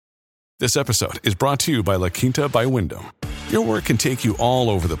This episode is brought to you by La Quinta by Wyndham. Your work can take you all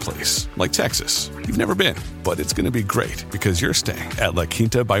over the place, like Texas. You've never been, but it's going to be great because you're staying at La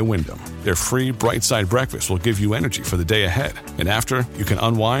Quinta by Wyndham. Their free Bright Side breakfast will give you energy for the day ahead. And after, you can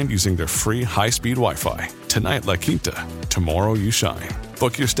unwind using their free high-speed Wi-Fi. Tonight, La Quinta. Tomorrow, you shine.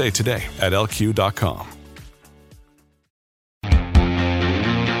 Book your stay today at lq.com.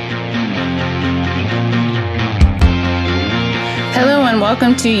 Hello and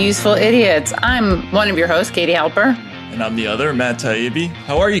welcome to Useful Idiots. I'm one of your hosts, Katie Halper. And I'm the other, Matt Taibbi.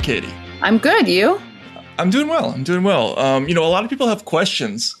 How are you, Katie? I'm good. You? I'm doing well. A lot of people have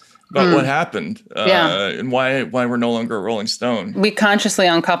questions about what happened and why we're no longer a Rolling Stone. We consciously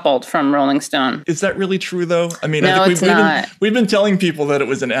uncoupled from Rolling Stone. Is that really true, though? I mean, no, I think it's not. We've been telling people that it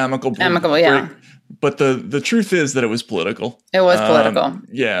was an amicable break. Yeah. But the truth is that it was political. It was political.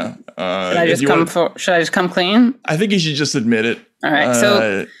 Yeah. Should I just come clean? I think you should just admit it. All right.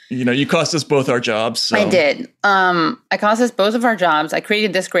 So you cost us both our jobs. So. I did. I cost us both of our jobs. I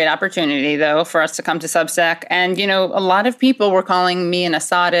created this great opportunity, though, for us to come to Substack. And, a lot of people were calling me an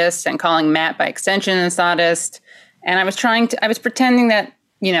Assadist and calling Matt by extension an Assadist. And I was pretending that,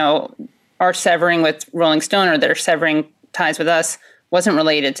 our severing with Rolling Stone or their severing ties with us wasn't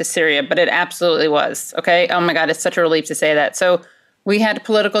related to Syria, but it absolutely was. Okay. Oh my God. It's such a relief to say that. So we had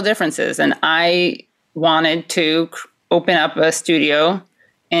political differences and I wanted to open up a studio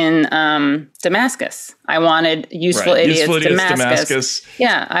in Damascus. I wanted Useful Idiots Damascus.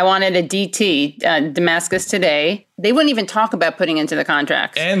 Yeah, I wanted a DT, Damascus Today. They wouldn't even talk about putting into the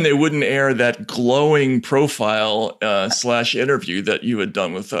contract. And they wouldn't air that glowing profile / interview that you had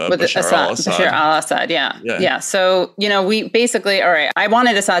done with Bashar al-Assad. Bashar al-Assad, yeah. So, we basically, all right, I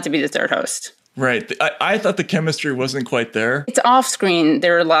wanted Assad to be the third host. Right. I thought the chemistry wasn't quite there. It's off screen.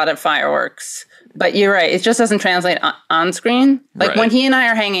 There are a lot of fireworks. But you're right. It just doesn't translate on screen. Like when he and I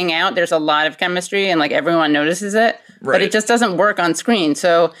are hanging out, there's a lot of chemistry and like everyone notices it. Right. But it just doesn't work on screen.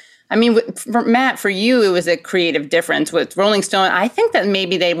 So, I mean, for Matt, for you, it was a creative difference. With Rolling Stone, I think that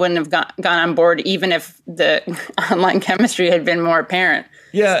maybe they wouldn't have gone on board even if the online chemistry had been more apparent.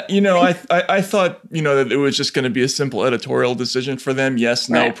 Yeah, I thought, that it was just going to be a simple editorial decision for them. Yes,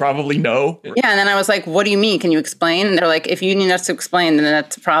 no, probably no. Yeah, and then I was like, what do you mean? Can you explain? And they're like, if you need us to explain, then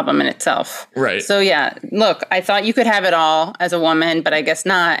that's a problem in itself. Right. So yeah, look, I thought you could have it all as a woman, but I guess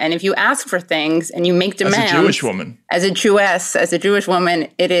not. And if you ask for things and you make demands. As a Jewish woman. As a Jewish woman,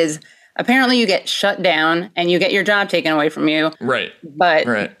 it is, apparently you get shut down and you get your job taken away from you. Right. But.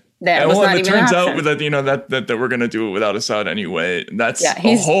 Right. That was not it even turns an out that we're going to do it without Assad anyway. That's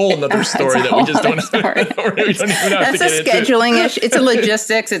a whole other story that we just don't have That's a scheduling issue. It's a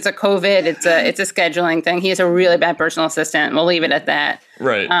logistics. It's a COVID. It's a scheduling thing. He has a really bad personal assistant. We'll leave it at that.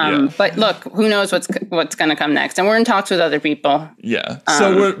 Right. But look, who knows what's going to come next? And we're in talks with other people. Yeah.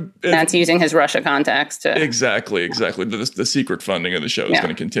 So that's using his Russia contacts to exactly. The secret funding of the show is going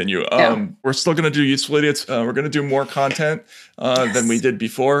to continue. We're still going to do Useful Idiots. We're going to do more content than we did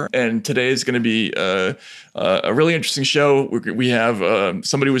before. And today is going to be a really interesting show. We have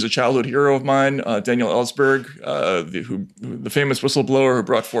somebody who was a childhood hero of mine, Daniel Ellsberg, the famous whistleblower who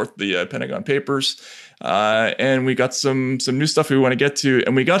brought forth the Pentagon Papers. And we got some new stuff we want to get to,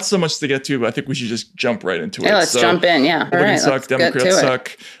 and we got so much to get to, but I think we should just jump right into it. Yeah, let's jump in. Yeah, Republicans suck, Democrats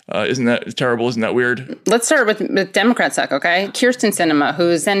suck. Isn't that terrible? Isn't that weird? Let's start with Democrats suck. Okay, Kyrsten Sinema,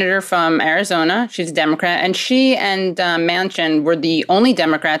 who's senator from Arizona, she's a Democrat, and she and Manchin were the only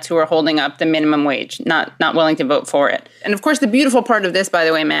Democrats who were holding up the minimum wage, not willing to vote for it. And of course, the beautiful part of this, by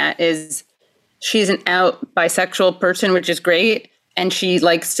the way, Matt, is she's an out bisexual person, which is great. And she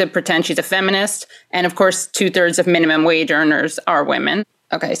likes to pretend she's a feminist. And of course, 2/3 of minimum wage earners are women.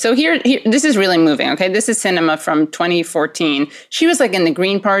 Okay, so here, this is really moving. Okay, this is Sinema from 2014. She was like in the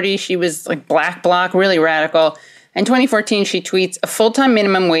Green Party. She was like Black Bloc, really radical. In 2014, she tweets, a full-time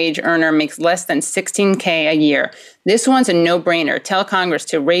minimum wage earner makes less than $16K a year. This one's a no-brainer. Tell Congress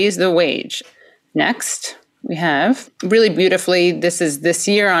to raise the wage. Next. We have really beautifully, this is this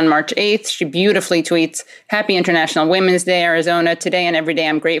year on March 8th, she beautifully tweets, Happy International Women's Day, Arizona. Today and every day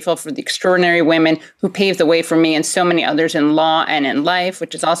I'm grateful for the extraordinary women who paved the way for me and so many others in law and in life,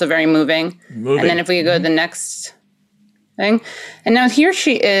 which is also very moving. And then if we could go to the next thing. And now here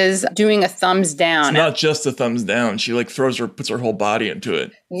she is doing a thumbs down. It's not just a thumbs down. She like puts her whole body into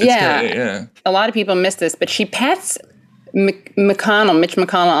it. Yeah. A lot of people miss this, but she pats Mitch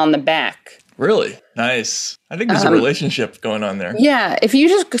McConnell on the back. Really? Nice. I think there's a relationship going on there. Yeah. If you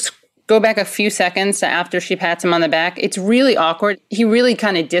just go back a few seconds to after she pats him on the back, it's really awkward. He really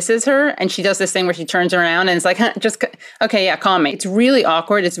kind of disses her, and she does this thing where she turns around and it's like, okay, yeah, call me. It's really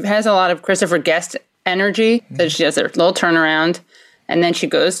awkward. It has a lot of Christopher Guest energy. So she does her little turnaround. and then she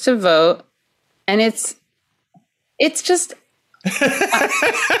goes to vote, and it's just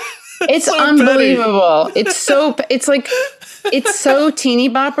it's so unbelievable. Petty. It's so teeny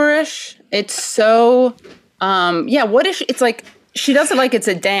bopperish. It's so what is she? It's like she does it like it's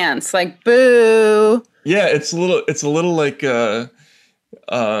a dance, like boo. Yeah, it's a little like I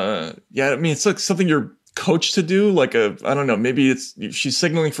mean, it's like something you're coached to do, like I don't know, maybe she's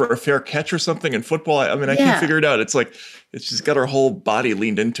signaling for a fair catch or something in football. I mean, I can't figure it out. It's like she's got her whole body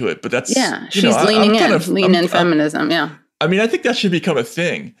leaned into it, but that's she's leaning in feminism. Yeah, I mean, I think that should become a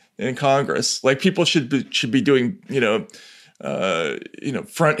thing in Congress. Like people should be doing front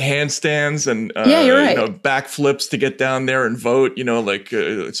handstands and you're right. Backflips to get down there and vote. Like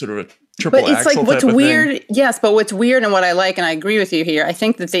sort of a triple axel. But it's like what's weird. Thing. Yes, but what's weird and what I like, and I agree with you here. I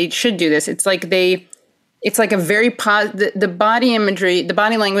think that they should do this. It's like a very the body imagery, the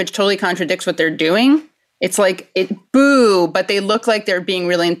body language totally contradicts what they're doing. It's like boo, but they look like they're being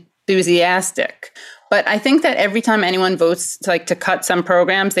really enthusiastic. But I think that every time anyone votes to cut some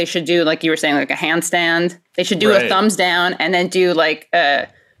programs, they should do, like you were saying, like a handstand. They should do a thumbs down and then do a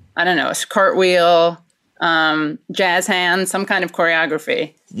cartwheel, jazz hands, some kind of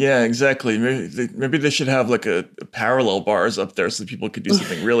choreography. Yeah, exactly. Maybe they should have like a parallel bars up there so people could do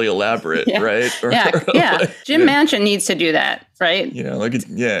something really elaborate, right? Jim Manchin needs to do that, right? I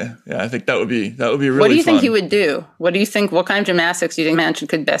think that would be really. What do you fun. think he would do? What kind of gymnastics do you think Manchin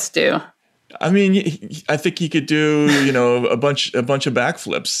could best do? I mean, I think he could do, a bunch of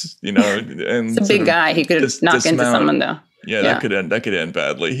backflips, and it's a big guy. He could knock into someone though. Yeah, that could end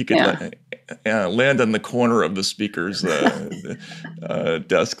badly. He could land on the corner of the speaker's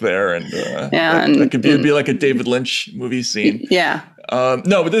desk there, and that could be like a David Lynch movie scene. Yeah.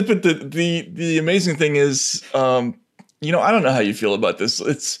 No, but the amazing thing is, I don't know how you feel about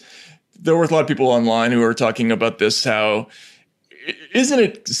this. There were a lot of people online who are talking about this. How isn't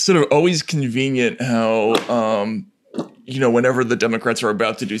it sort of always convenient how whenever the Democrats are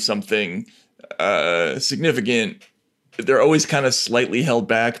about to do something significant, they're always kind of slightly held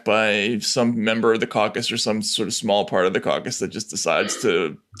back by some member of the caucus or some sort of small part of the caucus that just decides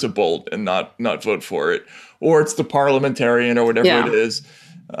to bolt and not vote for it, or it's the parliamentarian or whatever it is.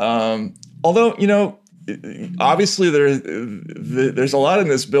 Although obviously there's a lot in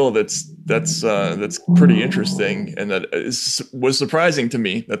this bill that's pretty interesting, and that was surprisling to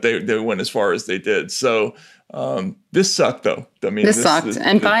me that they went as far as they did. So this sucked, though. I mean, this sucked,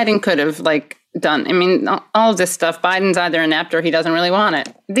 and Biden could have done. I mean, all of this stuff. Biden's either inept or he doesn't really want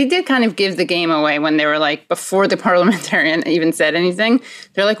it. They did kind of give the game away when they were before the parliamentarian even said anything.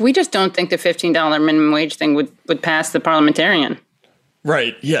 They're like, we just don't think the $15 minimum wage thing would pass the parliamentarian.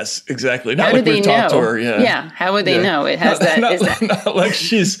 Right. Yes, exactly. Not like we talked to her. Yeah. How would they know? It has not like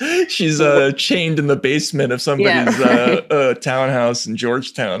she's chained in the basement of somebody's townhouse in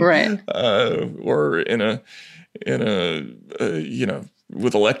Georgetown, right? Or in a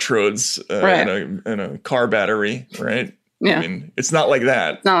with electrodes in a car battery, right? Yeah. I mean, it's not like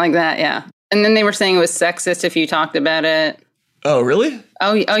that. It's not like that. Yeah. And then they were saying it was sexist if you talked about it. Oh, really?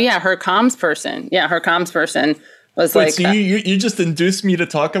 Oh yeah. Her comms person. Yeah, her comms person. Was Wait, so you just induced me to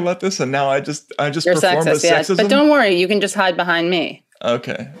talk about this, and now I just perform as sexism? But don't worry, you can just hide behind me.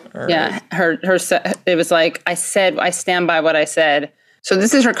 Okay. All right. Yeah, it was like I stand by what I said. So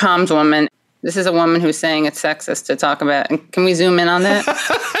this is her comms woman. This is a woman who's saying it's sexist to talk about. And can we zoom in on that?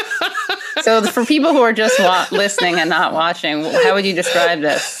 So for people who are just listening and not watching, how would you describe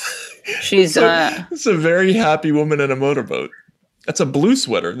this? She's it's a very happy woman in a motorboat. That's a blue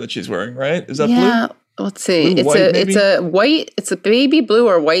sweater that she's wearing, right? Is that blue? Let's see. It's a baby blue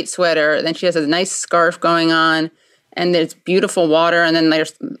or white sweater. Then she has a nice scarf going on, and there's beautiful water. And then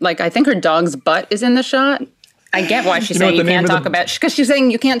there's I think her dog's butt is in the shot. I get why she's saying you can't talk about, because she's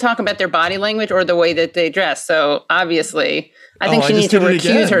saying you can't talk about their body language or the way that they dress. So obviously, I think she needs to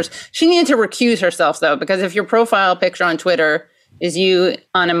recuse herself. She needed to recuse herself though, because if your profile picture on Twitter is you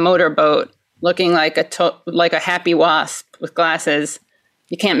on a motorboat looking like a happy wasp with glasses,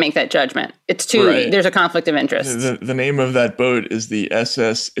 you can't make that judgment. It's too. Right. There's a conflict of interest. The name of that boat is the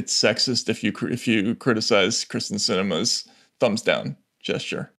SS. It's sexist if you criticize Kyrsten Sinema's thumbs down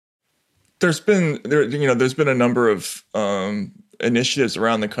gesture. There's been a number of initiatives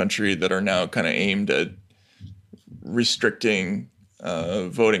around the country that are now kind of aimed at restricting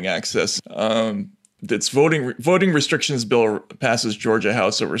voting access. This voting restrictions bill passes Georgia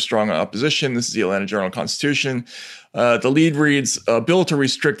House over strong opposition. This is the Atlanta Journal-Constitution. The lead reads, a bill to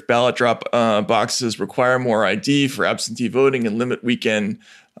restrict ballot drop boxes, require more ID for absentee voting, and limit weekend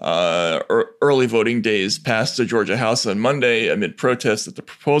early voting days passed the Georgia House on Monday amid protests that the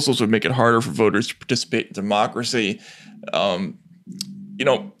proposals would make it harder for voters to participate in democracy.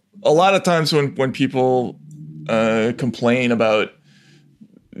 a lot of times when people complain about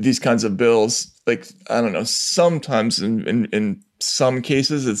these kinds of bills, like, I don't know, sometimes in some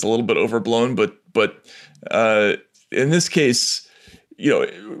cases it's a little bit overblown, but in this case,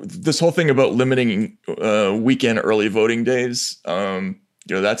 this whole thing about limiting weekend early voting days,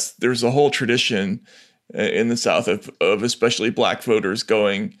 there's a whole tradition in the South of especially Black voters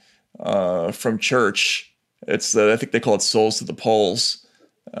going from church. I think they call it souls to the polls.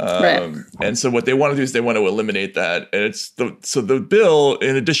 Right. And so what they want to do is they want to eliminate that. And so the bill,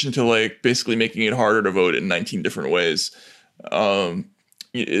 in addition to like basically making it harder to vote in 19 different ways,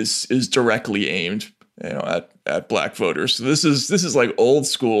 is directly aimed at Black voters. So this is like old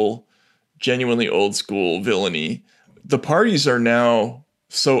school, genuinely old school villainy. The parties are now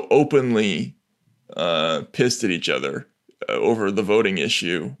so openly pissed at each other over the voting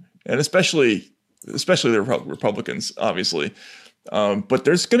issue, and especially the Republicans, obviously. But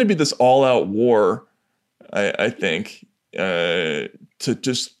there's going to be this all-out war, I think, to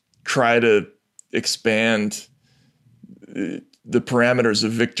just try to expand the parameters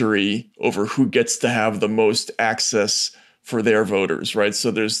of victory over who gets to have the most access for their voters, right?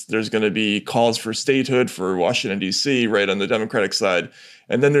 So there's going to be calls for statehood for Washington, D.C., right, on the Democratic side.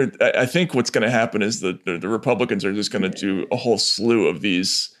 And then I think what's going to happen is the Republicans are just going to do a whole slew of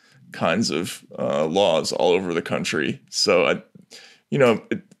these kinds of laws all over the country. So,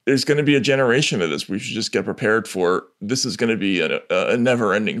 there's going to be a generation of this. We should just get prepared for. This is going to be a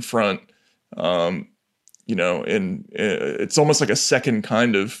never-ending front. And it's almost like a second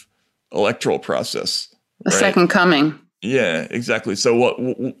kind of electoral process. A second coming. Yeah, exactly. So what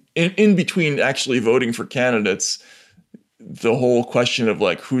in between actually voting for candidates, the whole question of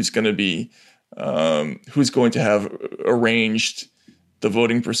like who's going to have arranged the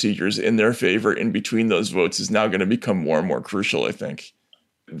voting procedures in their favor in between those votes is now going to become more and more crucial, I think.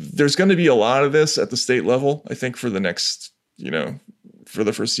 There's going to be a lot of this at the state level, I think, for the next, for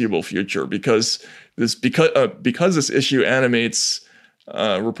the foreseeable future, because this issue animates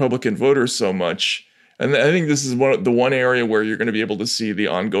Republican voters so much. And I think this is the one area where you're going to be able to see the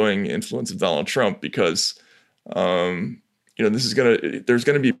ongoing influence of Donald Trump, because there's going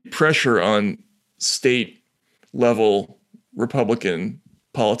to be pressure on state level Republican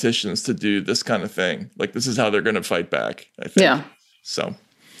politicians to do this kind of thing. Like, this is how they're going to fight back, I think. Yeah. So.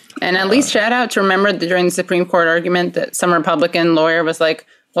 And at least shout out to remember that during the Supreme Court argument that some Republican lawyer was like,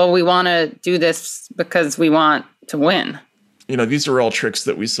 well, we want to do this because we want to win. These are all tricks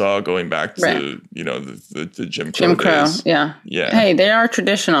that we saw going back to, right. The Jim Crow days. Yeah. Hey, they are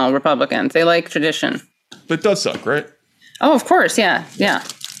traditional Republicans. They like tradition. But it does suck, right? Oh, of course. Yeah. Yeah.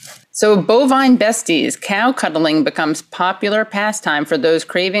 So bovine besties, cow cuddling becomes popular pastime for those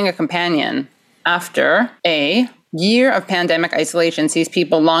craving a companion after a year of pandemic isolation sees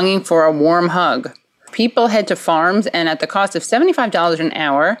people longing for a warm hug. People head to farms and at the cost of $75 an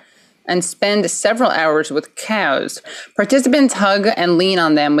hour and spend several hours with cows. Participants hug and lean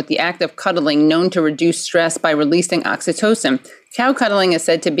on them with the act of cuddling known to reduce stress by releasing oxytocin. Cow cuddling is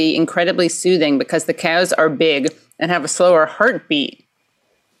said to be incredibly soothing because the cows are big and have a slower heartbeat.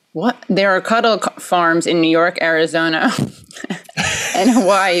 What? There are cuddle farms in New York, Arizona, and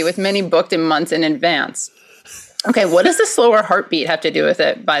Hawaii, with many booked in months in advance. Okay, what does the slower heartbeat have to do with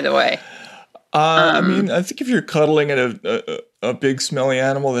it, by the way? I think if you're cuddling at a big smelly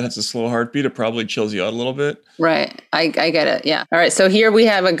animal that has a slow heartbeat, it probably chills you out a little bit. Right. I get it. Yeah. All right. So here we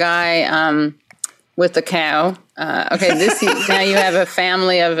have a guy with a cow. Now you have a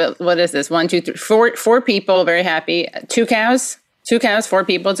family of, what is this? 1, 2, 3, 4 people, very happy. 2 cows, 4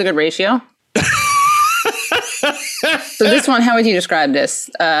 people. It's a good ratio. So this one, how would you describe this?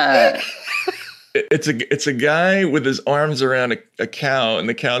 It's a guy with his arms around a cow, and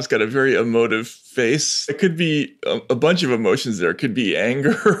the cow's got a very emotive face. It could be a bunch of emotions there. It could be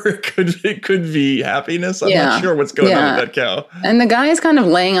anger. It could be happiness. I'm not sure what's going on with that cow. And the guy is kind of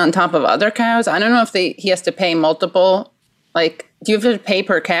laying on top of other cows. I don't know if he has to pay multiple. Like, do you have to pay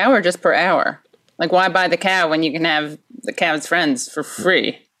per cow or just per hour? Like, why buy the cow when you can have the cow's friends for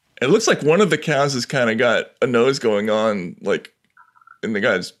free? It looks like one of the cows has kind of got a nose going on, like in the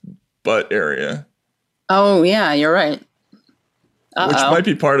guy's butt area. Oh yeah, you're right. Which might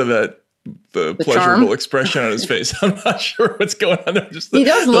be part of the pleasurable charm? Expression on his face. I'm not sure what's going on there. He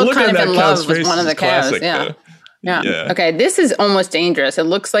does look kind of in love with one of the cows. Classic, yeah. Okay, this is almost dangerous. It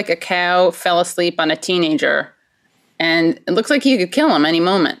looks like a cow fell asleep on a teenager, and it looks like you could kill him any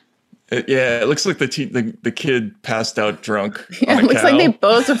moment. It looks like the kid passed out drunk. Yeah, it looks like they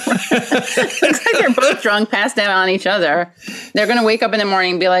both they're both drunk, passed out on each other. They're gonna wake up in the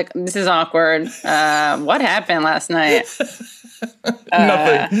morning and be like, "This is awkward. What happened last night?"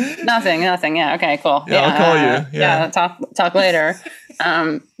 Nothing. Nothing. Yeah. Okay. Cool. Yeah, I'll call you. Yeah. Talk later.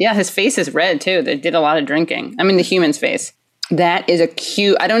 Yeah. His face is red too. They did a lot of drinking. I mean, the human's face. That is a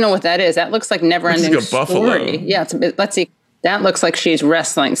cute. I don't know what that is. That looks like never-ending like a buffalo. Yeah. Let's see. That looks like she's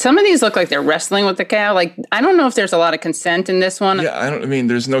wrestling. Some of these look like they're wrestling with the cow. Like, I don't know if there's a lot of consent in this one. Yeah. I mean,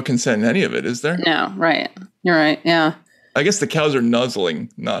 there's no consent in any of it, is there? No. Right. You're right. Yeah. I guess the cows are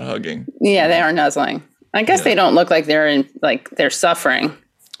nuzzling, not hugging. Yeah, they are nuzzling. I guess they don't look like they're suffering.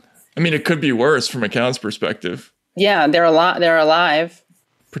 I mean, it could be worse from a cow's perspective. Yeah, they're alive.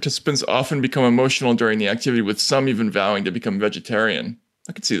 Participants often become emotional during the activity, with some even vowing to become vegetarian.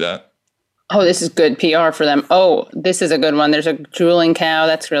 I could see that. Oh, this is good PR for them. Oh, this is a good one. There's a drooling cow.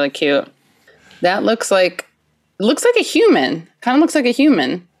 That's really cute. That looks like a human. Kind of looks like a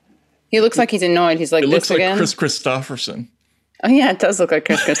human. He looks like he's annoyed. He's like, it looks like again? Chris Christopherson. Oh, yeah, it does look like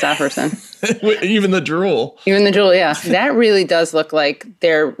Chris Christopherson. Even the drool. Yeah. That really does look like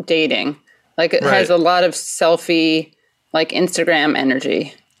they're dating. Like, it has a lot of selfie, like, Instagram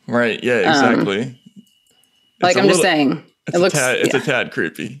energy. Right, yeah, exactly. I'm just saying. It's a tad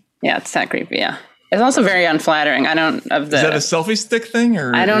creepy. Yeah, it's a tad creepy, yeah. It's also very unflattering. Is that a selfie stick thing?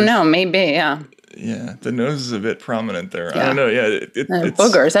 Or I don't know. Maybe, yeah. Yeah, the nose is a bit prominent there. Yeah. I don't know. Yeah, it's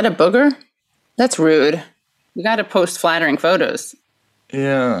booger. Is that a booger? That's rude. You got to post flattering photos.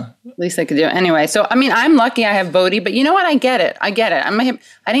 Yeah. At least I could do it. Anyway, so, I mean, I'm lucky I have Bodhi, but you know what? I get it. I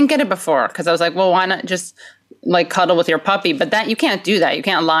didn't get it before because I was like, well, why not just, like, cuddle with your puppy? But that you can't do that. You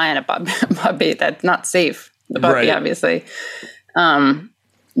can't lie on a puppy. That's not safe. The puppy, obviously.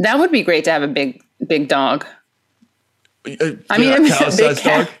 That would be great to have a big dog. A cow-sized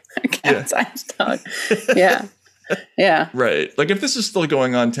dog? A cat-sized dog. Yeah. Yeah. Right. Like, if this is still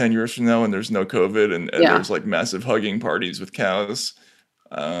going on 10 years from now and there's no COVID and there's, like, massive hugging parties with cows,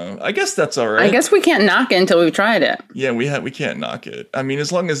 I guess that's all right. I guess we can't knock it until we've tried it. Yeah, we can't knock it. I mean,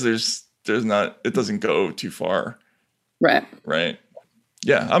 as long as there's not, it doesn't go too far. Right. Right.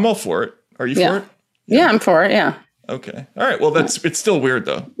 Yeah, I'm all for it. Are you for it? Yeah, I'm for it. Yeah. Okay. All right. Well, it's still weird,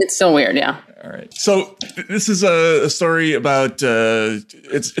 though. It's still weird. Yeah. All right. So this is a story about,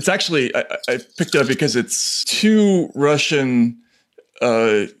 it's actually, I picked it up because it's two Russian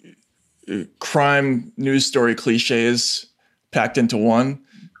crime news story cliches packed into one.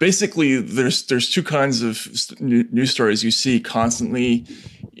 Basically, there's two kinds of news stories you see constantly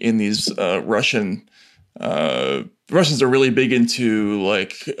in these Russians are really big into,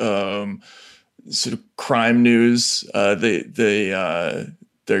 like, sort of crime news. There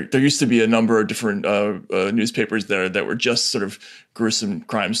used to be a number of different newspapers there that were just sort of gruesome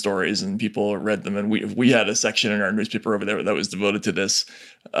crime stories, and people read them. And we had a section in our newspaper over there that was devoted to this.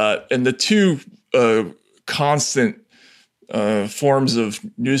 And the two constant forms of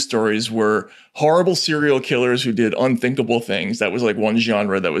news stories were horrible serial killers who did unthinkable things. That was, like, one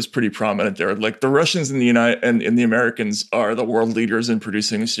genre that was pretty prominent there. Like, the Russians and the Americans are the world leaders in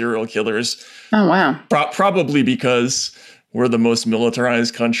producing serial killers. Oh, wow. Probably because we're the most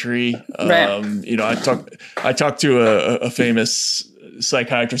militarized country. Right. I talked to a famous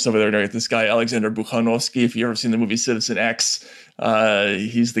psychiatrist over there, this guy, Alexander Bukhanovsky. If you've ever seen the movie Citizen X,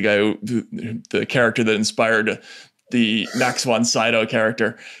 he's the guy the character that inspired the Max von Sydow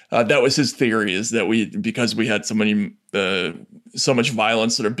character. That was his theory, is that because we had so much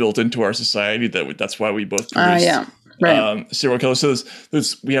violence that are built into our society, that's why we both produce serial killers. So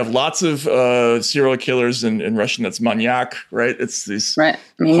we have lots of serial killers in Russian. That's manyak, right? It's these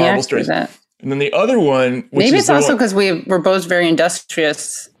horrible stories. And then the other one, maybe it's also because we're both very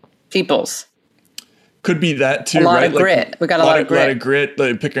industrious peoples. Could be that too, right? A lot of grit. We got a lot of grit. A lot of grit,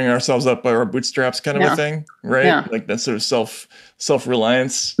 like picking ourselves up by our bootstraps kind of a thing, right? Yeah. Like that sort of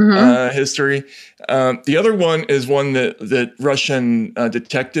self-reliance history. The other one is one that Russian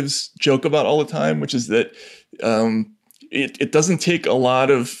detectives joke about all the time, which is that it doesn't take a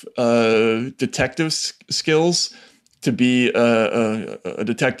lot of detective skills to be a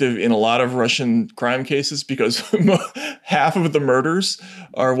detective in a lot of Russian crime cases, because half of the murders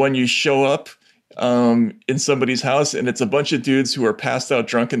are when you show up in somebody's house and it's a bunch of dudes who are passed out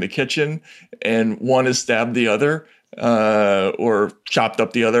drunk in the kitchen, and one has stabbed the other or chopped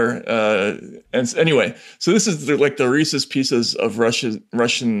up the other. And anyway, so this is like the Reese's Pieces of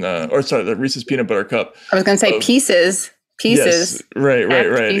the Reese's Peanut Butter Cup. I was going to say pieces. Yes, right,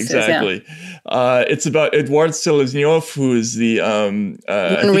 pieces, exactly. It's about Edward Seleznyov, who is the.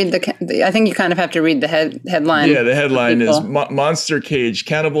 I think you kind of have to read the headline. Yeah, the headline is Monster Cage: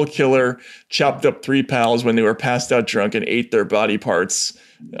 Cannibal Killer chopped up 3 pals when they were passed out drunk and ate their body parts.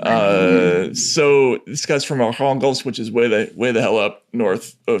 So this guy's from Arkhangelsk, which is way the hell up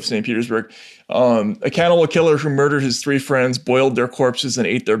north of St. Petersburg. A cannibal killer who murdered his 3 friends, boiled their corpses, and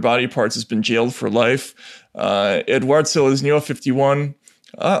ate their body parts has been jailed for life. Edward Seleznyov, 51.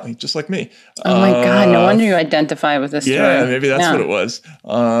 Just like me. Oh my God! No wonder you identify with this story. Yeah, maybe that's what it was.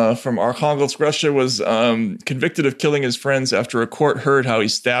 From Arkhangelsk, Russia, was convicted of killing his friends after a court heard how he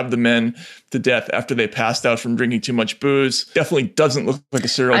stabbed the men to death after they passed out from drinking too much booze. Definitely doesn't look like a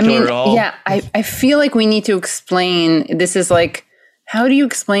serial killer at all. Yeah, I feel like we need to explain. This is like, how do you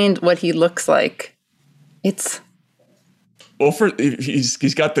explain what he looks like? It's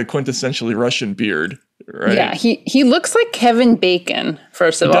he's got the quintessentially Russian beard. Right. Yeah, he looks like Kevin Bacon,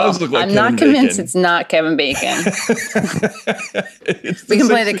 first of all. Does look like I'm not convinced it's not Kevin Bacon. We can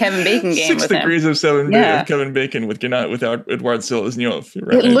play the Kevin Bacon game with him. 6 degrees of Kevin Bacon without Edward Seleznyov.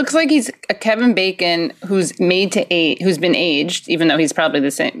 Right? It looks like he's a Kevin Bacon who's who's been aged, even though he's probably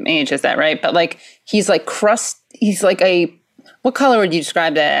the same age as that, right? But like he's like he's like what color would you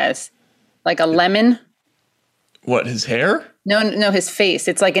describe that as? Like a lemon? What, his hair? No, his face.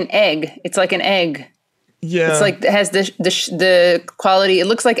 It's like an egg. It's like an egg. Yeah, it's like it has the quality. It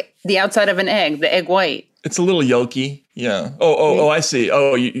looks like the outside of an egg, the egg white. It's a little yolky. Yeah. Oh, I see.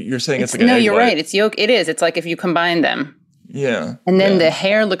 Oh, you're saying it's like an egg white. No, you're right. It's yolk. It is. It's like if you combine them. Yeah. And then the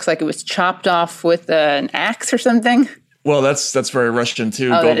hair looks like it was chopped off with an axe or something. Well, that's very Russian too.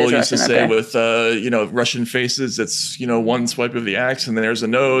 Gogol used to say with Russian faces, it's one swipe of the axe and then there's a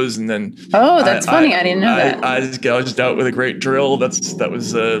nose and then that's funny. I didn't know that. Eyes gouged out with a great drill. That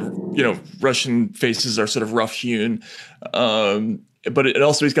was Russian faces are sort of rough hewn, but it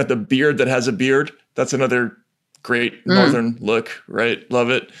also he's got the beard that has a beard. That's another great northern look, right?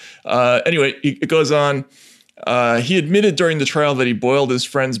 Love it. Anyway, it goes on. He admitted during the trial that he boiled his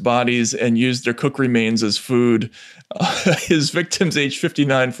friends' bodies and used their cook remains as food. His victims, aged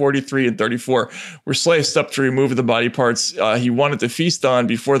 59, 43, and 34, were sliced up to remove the body parts he wanted to feast on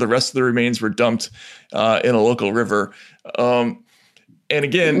before the rest of the remains were dumped in a local river. And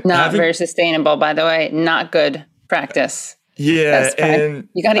again, not very sustainable, by the way. Not good practice. Yeah, and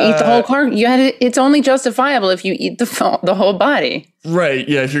you got to eat the whole carcass. It's only justifiable if you eat the whole body. Right.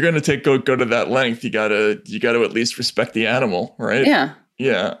 Yeah. If you're going to go to that length, you gotta at least respect the animal, right? Yeah.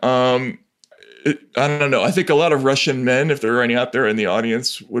 Yeah. I don't know. I think a lot of Russian men, if there are any out there in the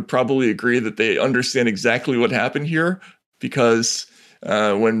audience, would probably agree that they understand exactly what happened here, because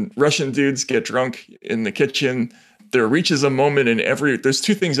when Russian dudes get drunk in the kitchen, there reaches a moment there's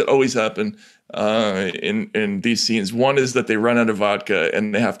 2 things that always happen in these scenes. One is that they run out of vodka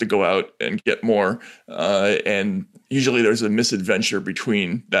and they have to go out and get more. And usually there's a misadventure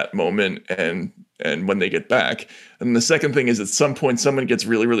between that moment and when they get back. And the second thing is at some point someone gets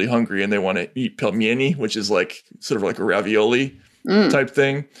really, really hungry and they want to eat pelmeni, which is like sort of like a ravioli type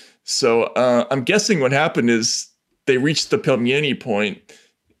thing. So I'm guessing what happened is they reached the pelmeni point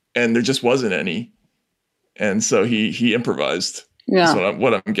and there just wasn't any. And so he improvised. Yeah. That's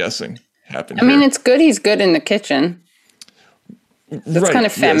what I'm guessing happened. I mean, it's good he's good in the kitchen. That's kind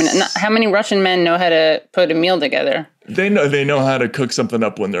of feminine. Yes. How many Russian men know how to put a meal together? They know how to cook something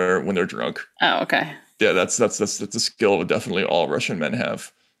up when they're drunk. Oh, okay. Yeah, that's a skill that definitely all Russian men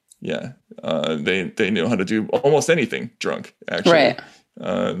have. Yeah, they know how to do almost anything drunk. Actually, right?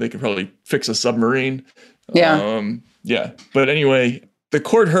 They could probably fix a submarine. Yeah. Yeah. But anyway, the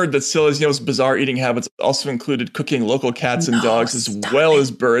court heard that Seleznyov's bizarre eating habits also included cooking local cats and dogs as well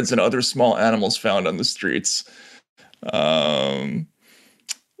as birds and other small animals found on the streets. And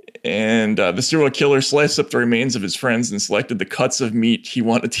the serial killer sliced up the remains of his friends and selected the cuts of meat he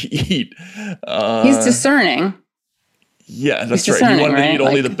wanted to eat. He's discerning. Yeah, that's right. He wanted to eat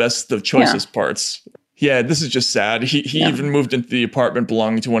only the best of choicest parts. Yeah, this is just sad. He even moved into the apartment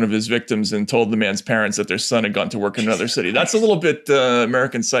belonging to one of his victims and told the man's parents that their son had gone to work in another city. That's a little bit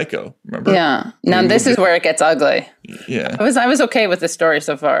American Psycho, remember? Yeah. Now this is where it gets ugly. Yeah. I was okay with the story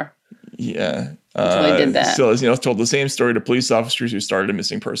so far. Yeah. Until he did that. So, told the same story to police officers who started a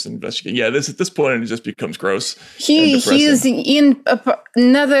missing person investigation. Yeah, at this point, it just becomes gross. He is in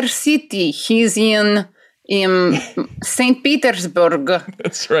another city. He's in St. Petersburg.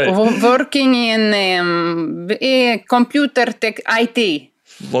 That's right. Working in computer tech IT.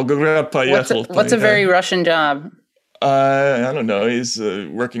 What's a very Russian job? I don't know. He's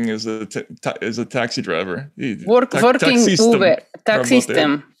working as a taxi driver. Working Uber,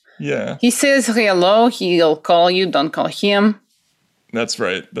 taxistem. Yeah. He says hello. He'll call you. Don't call him. That's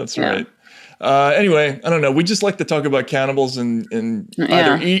right. Right. Anyway, I don't know. We just like to talk about cannibals and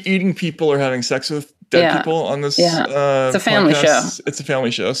either eating people or having sex with dead people on this. Yeah. It's a family podcast. show. It's a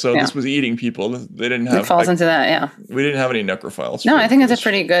family show. So this was eating people. They didn't have. It falls into that. Yeah. We didn't have any necrophiles. No, I think it's a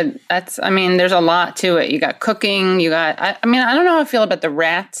pretty good. There's a lot to it. You got cooking. You got. I don't know how I feel about the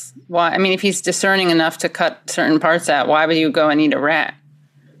rats. Why? I mean, if he's discerning enough to cut certain parts out, why would you go and eat a rat?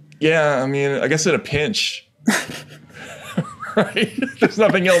 Yeah, I mean, I guess in a pinch. Right? There's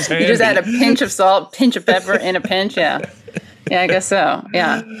nothing else handy. You just add a pinch of salt, pinch of pepper in a pinch, yeah. Yeah, I guess so,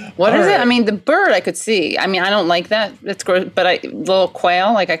 yeah. What is it? I mean, the bird I could see. I mean, I don't like that. It's gross, but little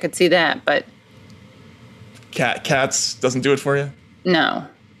quail, like I could see that, but... Cats doesn't do it for you? No.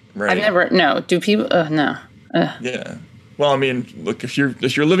 Right. Do people? No. Yeah. Well, I mean, look, if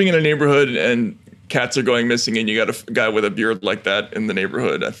you're living in a neighborhood and cats are going missing and you got a guy with a beard like that in the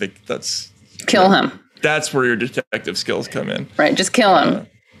neighborhood, I think that's... Kill him. That's where your detective skills come in. Right, just kill him.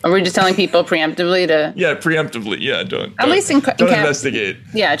 Are we just telling people preemptively to... Yeah, preemptively. Yeah, don't investigate.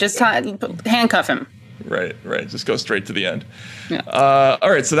 Yeah, just handcuff him. Right. Just go straight to the end. Yeah. All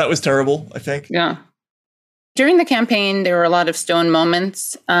right, so that was terrible, I think. Yeah. During the campaign, there were a lot of stone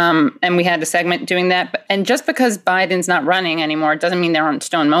moments, and we had a segment doing that. And just because Biden's not running anymore, it doesn't mean there aren't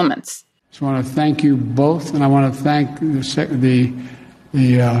stone moments. I just want to thank you both, and I want to thank the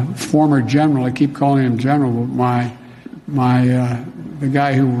former general. I keep calling him general, but the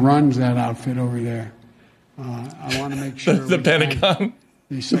guy who runs that outfit over there. I want to make sure the Pentagon,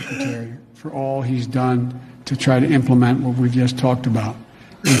 the secretary, for all he's done to try to implement what we've just talked about,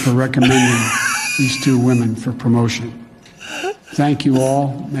 and for recommending these two women for promotion. Thank you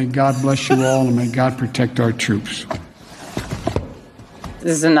all. May God bless you all, and may God protect our troops.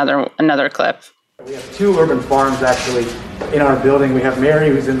 This is another clip. We have 2 urban farms actually in our building. We have Mary,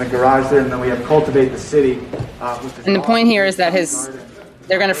 who's in the garage there, and then we have Cultivate the City. And the point here is that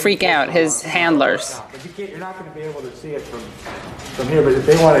they're going to freak out, his handlers. You're not going to be able to see it from here, but if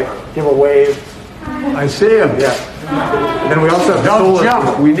they want to give a wave. I see him. Yeah. And then we also have Don't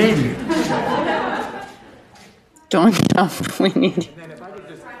jump. We need you. Don't jump. We need you.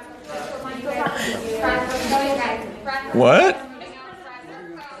 What?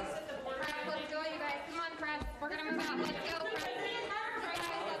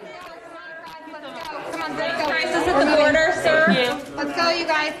 Crisis at the border, sir. Let's go, you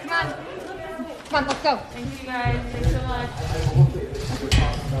guys. Come on, let's go. Thank you, guys. Thanks so much.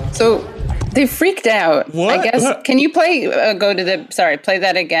 So they freaked out. What? I guess. Can you play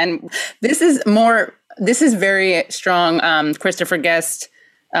that again? This is very strong. Christopher Guest,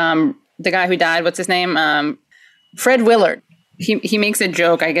 the guy who died, what's his name? Fred Willard. He makes a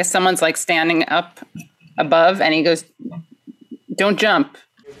joke. I guess someone's like standing up above and he goes, "Don't jump."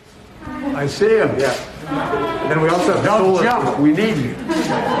 I see him. Yeah. And then we also have Don't jump. We need you.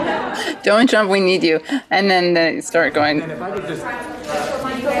 Don't jump. We need you. And then they start going. And if I could just...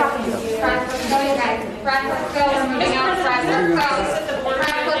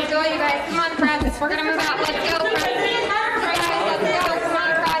 We're gonna move out. Let's go.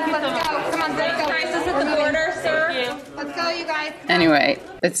 Come on, crisis at the border, sir. Let's go, you guys. Anyway,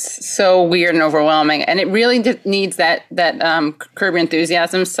 it's so weird and overwhelming, and it really needs that Curb Your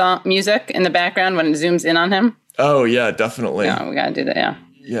Enthusiasm song music in the background when it zooms in on him. Oh yeah, definitely. Yeah, we gotta do that. Yeah.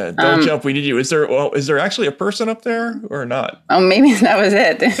 Yeah, don't jump. We need you. Is there actually a person up there or not? Oh, maybe that was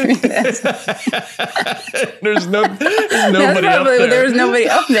it. There's nobody up there. There was nobody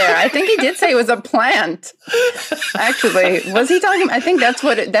up there. I think he did say it was a plant. Actually, was he talking? I think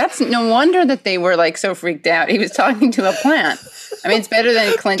that's no wonder that they were like so freaked out. He was talking to a plant. I mean, it's better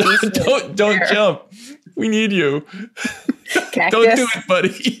than Clint Eastwood. Don't jump. We need you. Cactus. Don't do it,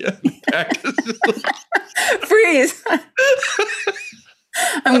 buddy. Cactus. Freeze.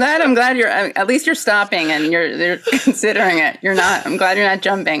 I'm glad you're at least you're stopping and you're considering it. You're not. I'm glad you're not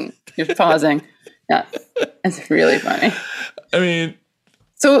jumping. You're pausing. Yeah, it's really funny. I mean,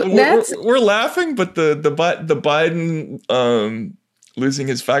 so we're laughing, but the Biden losing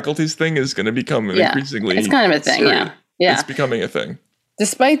his faculties thing is going to become increasingly. It's kind of a thing. Serious. Yeah, it's becoming a thing.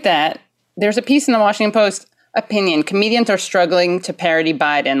 Despite that, there's a piece in the Washington Post opinion. Comedians are struggling to parody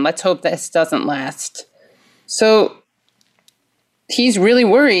Biden. Let's hope this doesn't last. So. He's really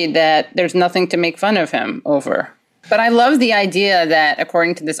worried that there's nothing to make fun of him over. But I love the idea that,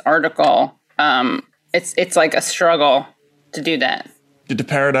 according to this article, it's like a struggle to do that. To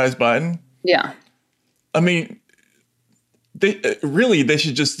parodize Biden? Yeah. I mean, they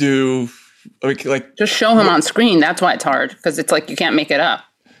should just do like just show him on screen. That's why it's hard, because it's like you can't make it up.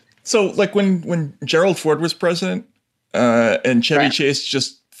 So like when Gerald Ford was president, and Chevy Chase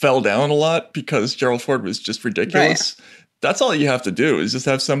just fell down a lot because Gerald Ford was just ridiculous. Right. That's all you have to do is just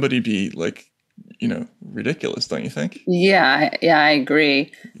have somebody be like ridiculous, don't you think? Yeah, I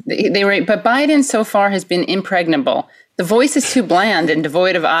agree. They were, but Biden so far has been impregnable. The voice is too bland and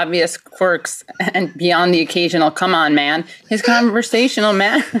devoid of obvious quirks and beyond the occasional "come on, man." His conversational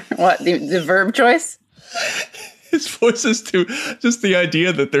the verb choice? His voice is too, just the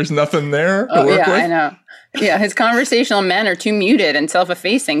idea that there's nothing there to work with. I know. Yeah, his conversational men are too muted and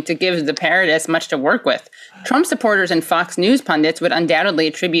self-effacing to give the parodists much to work with. Trump supporters and Fox News pundits would undoubtedly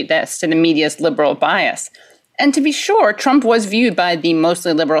attribute this to the media's liberal bias. And to be sure, Trump was viewed by the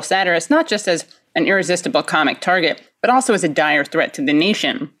mostly liberal satirists not just as an irresistible comic target, but also as a dire threat to the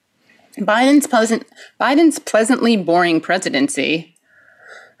nation. Biden's pleasantly boring presidency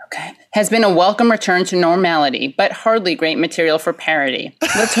has been a welcome return to normality, but hardly great material for parody.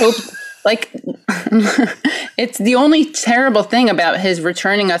 Let's hope... it's the only terrible thing about his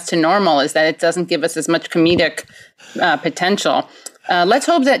returning us to normal is that it doesn't give us as much comedic potential. Let's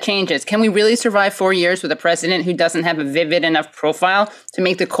hope that changes. Can we really survive 4 years with a president who doesn't have a vivid enough profile to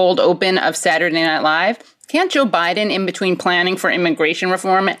make the cold open of Saturday Night Live? Can't Joe Biden, in between planning for immigration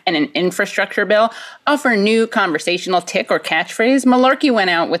reform and an infrastructure bill, offer a new conversational tick or catchphrase? Malarkey went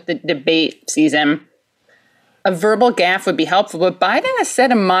out with the debate season. A verbal gaffe would be helpful, but Biden has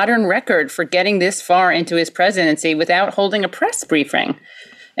set a modern record for getting this far into his presidency without holding a press briefing.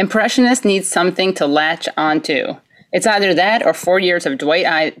 Impressionists need something to latch onto. It's either that or 4 years of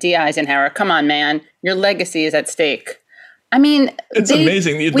Dwight D. Eisenhower. Come on, man. Your legacy is at stake. I mean, it's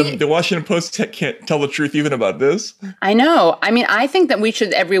amazing. The Washington Post can't tell the truth even about this. I know. I mean, I think that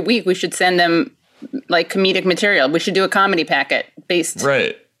every week we should send them comedic material. We should do a comedy packet based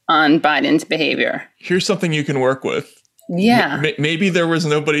on Biden's behavior. Here's something you can work with. Yeah. Maybe there was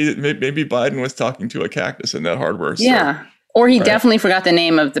nobody. Maybe Biden was talking to a cactus in that hardware store. Yeah. Or he definitely forgot the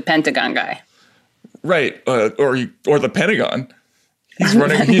name of the Pentagon guy. Right. Or the Pentagon. He's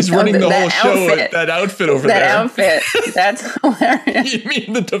running the whole show with that outfit over there. That outfit. That's hilarious. You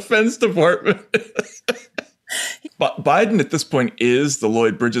mean the Defense Department? Biden at this point is the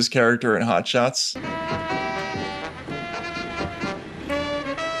Lloyd Bridges character in Hot Shots.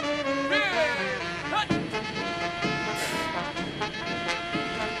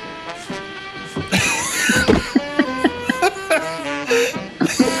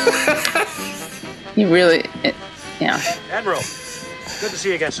 You really, yeah. Admiral, good to see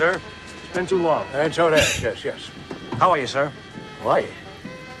you again, sir. It's been too long. And so it has, yes. How are you, sir? Hawaii?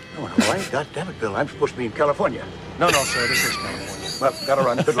 Oh, Hawaii? God damn it, Bill. I'm supposed to be in California. No, sir, this is California. Well, gotta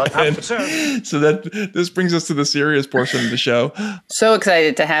run. Good luck. Sir. So this brings us to the serious portion of the show. So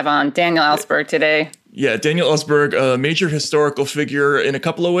excited to have on Daniel Ellsberg today. Yeah, Daniel Ellsberg, a major historical figure in a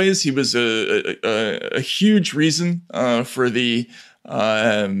couple of ways. He was a huge reason for the...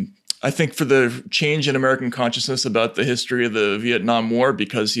 I think for the change in American consciousness about the history of the Vietnam War,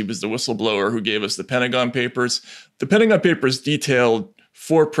 because he was the whistleblower who gave us the Pentagon Papers. The Pentagon Papers detailed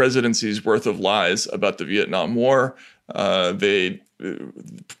 4 presidencies worth of lies about the Vietnam War.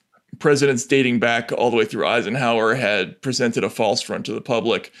 Presidents dating back all the way through Eisenhower had presented a false front to the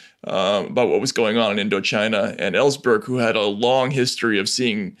public about what was going on in Indochina. And Ellsberg, who had a long history of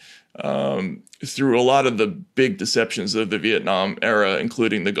seeing through a lot of the big deceptions of the Vietnam era,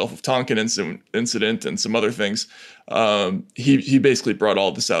 including the Gulf of Tonkin incident and some other things, he basically brought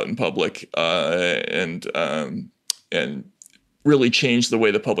all this out in public and really changed the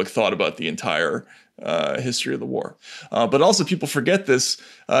way the public thought about the entire history of the war. But also people forget this.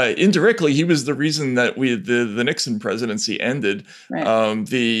 Indirectly, he was the reason that the Nixon presidency ended. Right.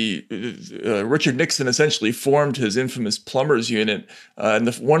 Richard Nixon essentially formed his infamous plumbers unit.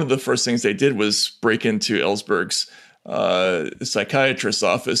 And one of the first things they did was break into Ellsberg's psychiatrist's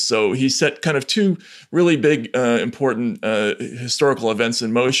office. So he set kind of 2 really big, important historical events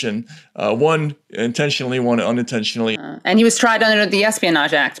in motion. One intentionally, one unintentionally. And he was tried under the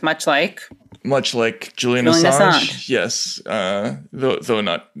Espionage Act, much like Julian Assange. Yes, though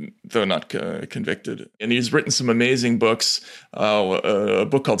not convicted. And he's written some amazing books. A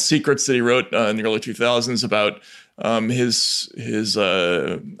book called Secrets that he wrote in the early 2000s about his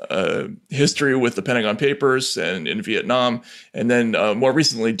history with the Pentagon Papers and in Vietnam, and then more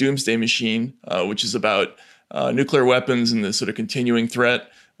recently Doomsday Machine, which is about nuclear weapons and the sort of continuing threat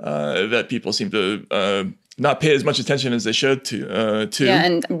that people seem to not pay as much attention as they should to. Yeah,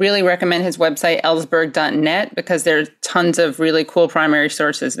 and really recommend his website, ellsberg.net, because there's tons of really cool primary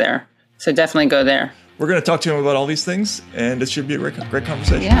sources there. So definitely go there. We're going to talk to him about all these things, and it should be a great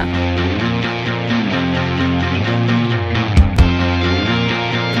conversation. Yeah.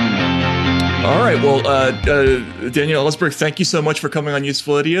 All right. Well, Daniel Ellsberg, thank you so much for coming on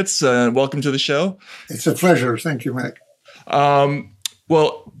Useful Idiots. Welcome to the show. It's a pleasure. Thank you, Mac.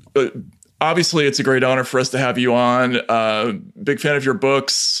 obviously, it's a great honor for us to have you on. Big fan of your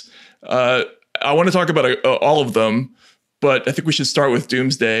books. I want to talk about all of them, but I think we should start with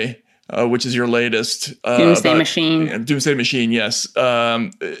Doomsday, which is your latest. Doomsday Machine. Doomsday Machine, yes.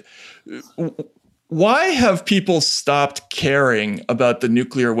 Why have people stopped caring about the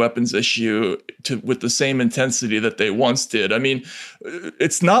nuclear weapons issue with the same intensity that they once did? I mean,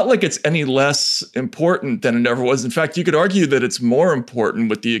 it's not like it's any less important than it ever was. In fact, you could argue that it's more important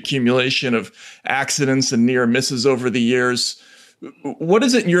with the accumulation of accidents and near misses over the years. What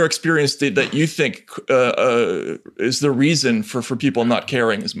is it in your experience that you think is the reason for people not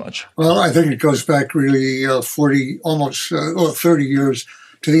caring as much? Well, I think it goes back really 30 years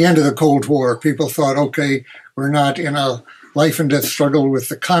to the end of the Cold War. People thought, okay, we're not in a life and death struggle with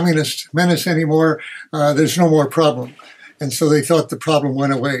the communist menace anymore. There's no more problem. And so they thought the problem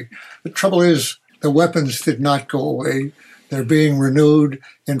went away. The trouble is the weapons did not go away. They're being renewed.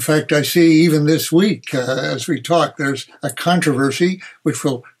 In fact, I see even this week, as we talk, there's a controversy, which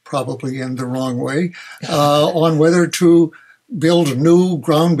will probably end the wrong way, on whether to build new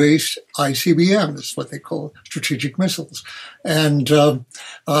ground-based ICBMs, what they call strategic missiles, and to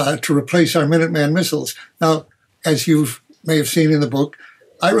replace our Minuteman missiles. Now, as you may have seen in the book,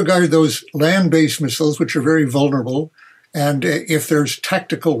 I regard those land-based missiles, which are very vulnerable, and if there's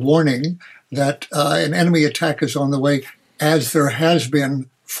tactical warning that an enemy attack is on the way, as there has been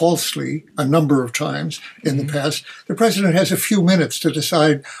falsely a number of times in the past, the president has a few minutes to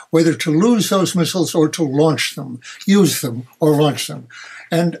decide whether to lose those missiles or to launch them, use them or launch them.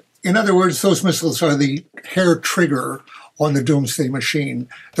 And in other words, those missiles are the hair trigger on the Doomsday Machine.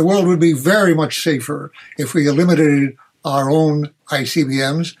 The world would be very much safer if we eliminated our own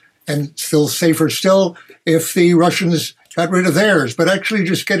ICBMs, and still safer still if the Russians got rid of theirs. But actually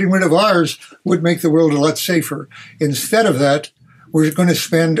just getting rid of ours would make the world a lot safer. Instead of that, we're going to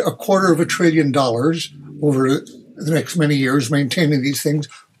spend $250 billion over the next many years maintaining these things,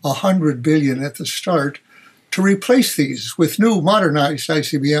 $100 billion at the start, to replace these with new modernized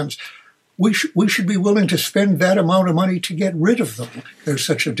ICBMs. We should be willing to spend that amount of money to get rid of them. They're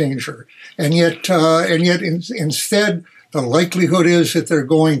such a danger. And yet instead, the likelihood is that they're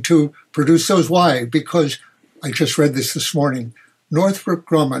going to produce those. Why? Because I just read this morning. Northrop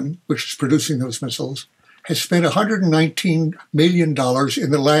Grumman, which is producing those missiles, has spent $119 million in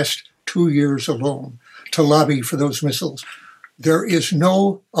the last 2 years alone to lobby for those missiles. There is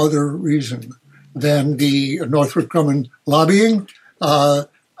no other reason than the Northrop Grumman lobbying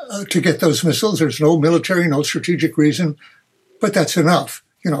to get those missiles. There's no military, no strategic reason, but that's enough.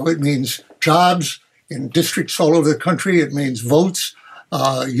 It means jobs in districts all over the country. It means votes,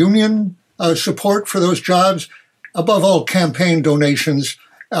 union support for those jobs, above all, campaign donations,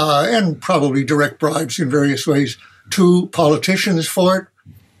 and probably direct bribes in various ways to politicians for it.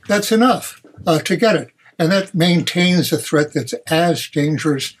 That's enough to get it. And that maintains a threat that's as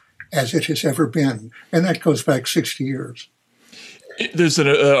dangerous as it has ever been. And that goes back 60 years. There's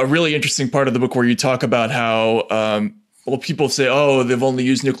a really interesting part of the book where you talk about how people say, oh, they've only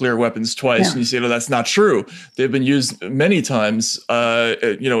used nuclear weapons twice. Yeah. And you say, no, that's not true. They've been used many times,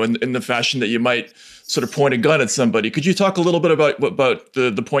 in the fashion that you might sort of point a gun at somebody. Could you talk a little bit about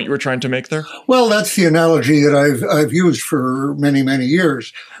the point you were trying to make there? Well, that's the analogy that I've used for many, many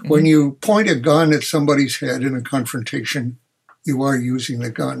years. Mm-hmm. When you point a gun at somebody's head in a confrontation, you are using the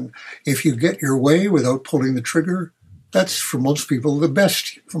gun. If you get your way without pulling the trigger, that's, for most people, the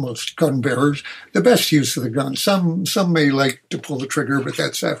best, for most gun bearers, the best use of the gun. Some may like to pull the trigger, but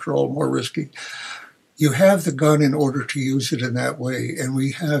that's, after all, more risky. You have the gun in order to use it in that way, and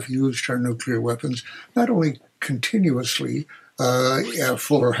we have used our nuclear weapons not only continuously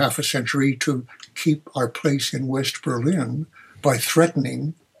for half a century to keep our place in West Berlin by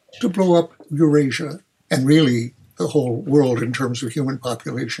threatening to blow up Eurasia and really the whole world in terms of human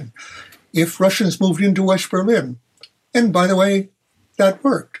population. If Russians moved into West Berlin, and by the way, that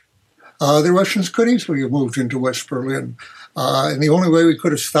worked. The Russians could easily have moved into West Berlin. And the only way we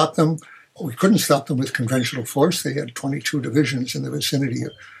could have stopped them, we couldn't stop them with conventional force. They had 22 divisions in the vicinity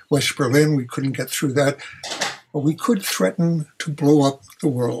of West Berlin. We couldn't get through that. But we could threaten to blow up the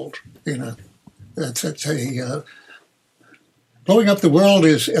world. Blowing up the world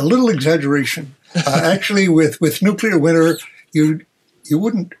is a little exaggeration. Actually, with nuclear winter, you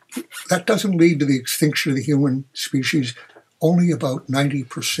wouldn't. That doesn't lead to the extinction of the human species. Only about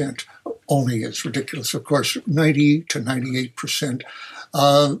 90%. Only is ridiculous, of course. 90 to 98%.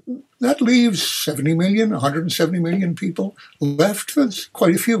 That leaves 70 million, 170 million people left. That's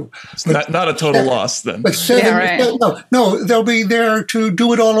quite a few. It's not a total loss then. But no, they'll be there to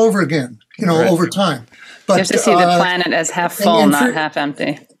do it all over again, over time. But you have to see the planet as half full, not half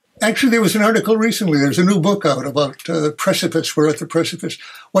empty. Actually, there was an article recently. There's a new book out about precipice. We're at the precipice.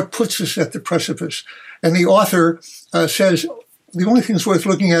 What puts us at the precipice? And the author says the only things worth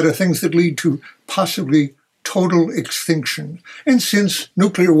looking at are things that lead to possibly total extinction. And since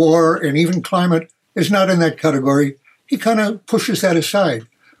nuclear war and even climate is not in that category, he kind of pushes that aside.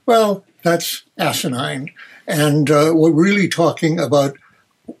 Well, that's asinine. And we're really talking about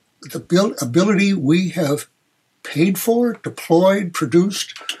the ability we have paid for, deployed,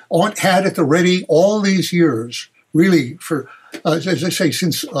 produced, had at the ready all these years, really, for, as I say,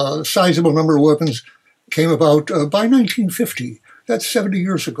 since a sizable number of weapons came about by 1950. That's 70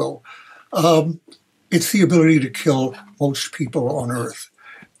 years ago. It's the ability to kill most people on Earth.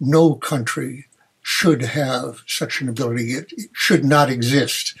 No country should have such an ability. It should not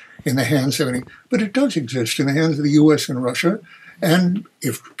exist in the hands of any, but it does exist in the hands of the U.S. and Russia. And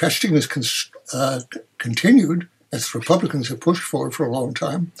if testing is continued, as Republicans have pushed for a long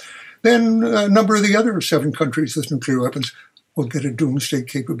time, then a number of the other 7 countries with nuclear weapons will get a doomsday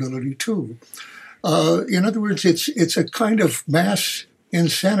capability too. In other words, it's a kind of mass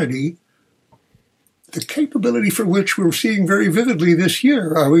insanity, the capability for which we're seeing very vividly this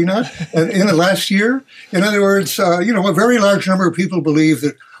year, are we not? In the last year? In other words, a very large number of people believe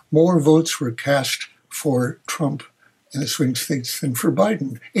that more votes were cast for Trump in the swing states than for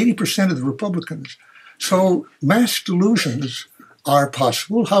Biden. 80% of the Republicans. So mass delusions are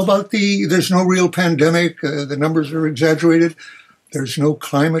possible. How about there's no real pandemic, the numbers are exaggerated, there's no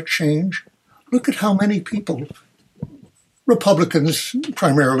climate change. Look at how many people, Republicans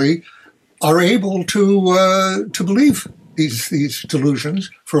primarily, are able to believe these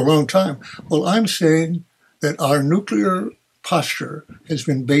delusions for a long time. Well, I'm saying that our nuclear posture has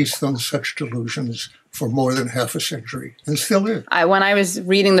been based on such delusions for more than half a century, and still is. When I was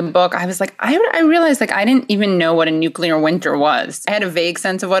reading the book, I was like, I realized I didn't even know what a nuclear winter was. I had a vague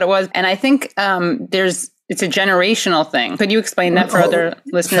sense of what it was, and I think it's a generational thing. Could you explain that for other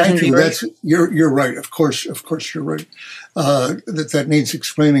listeners and viewers? You're right. Of course, you're right. That needs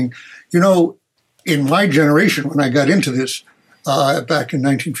explaining. In my generation, when I got into this back in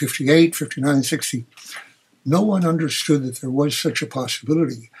 1958, 59, 60, no one understood that there was such a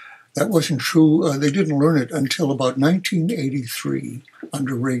possibility. That wasn't true. They didn't learn it until about 1983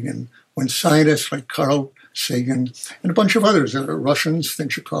 under Reagan, when scientists like Carl Sagan and a bunch of others, Russians,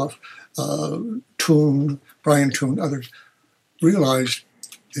 Finchikov, Brian Toon, others, realized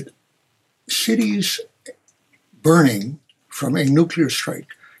that cities burning from a nuclear strike,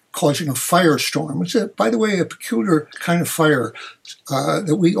 causing a firestorm. It's, by the way, a peculiar kind of fire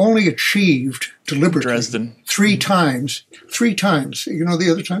that we only achieved deliberately. Dresden. Three times. The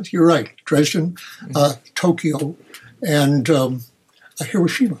other times? You're right. Dresden, Tokyo, and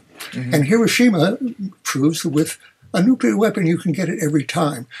Hiroshima. Mm-hmm. And Hiroshima proves that with a nuclear weapon, you can get it every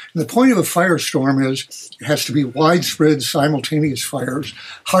time. And the point of a firestorm is it has to be widespread, simultaneous fires,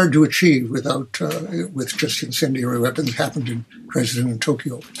 hard to achieve with just incendiary weapons. Happened in Dresden and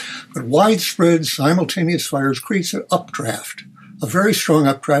Tokyo. But widespread, simultaneous fires creates an updraft, a very strong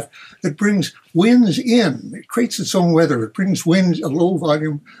updraft that brings winds in. It creates its own weather. It brings winds, a low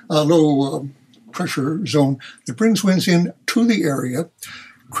volume, low pressure zone that brings winds in to the area,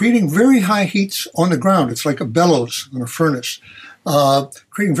 creating very high heats on the ground. It's like a bellows on a furnace,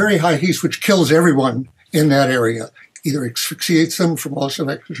 creating very high heats, which kills everyone in that area, either asphyxiates them from loss of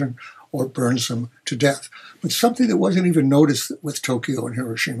oxygen or burns them to death. But something that wasn't even noticed with Tokyo and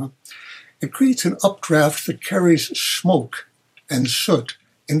Hiroshima, it creates an updraft that carries smoke and soot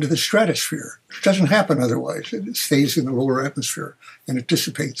into the stratosphere, which doesn't happen otherwise. It stays in the lower atmosphere and it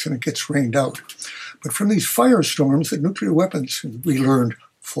dissipates and it gets rained out. But from these firestorms, the nuclear weapons, we learned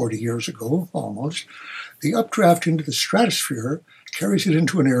 40 years ago, almost, the updraft into the stratosphere carries it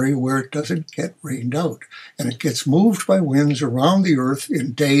into an area where it doesn't get rained out. And it gets moved by winds around the Earth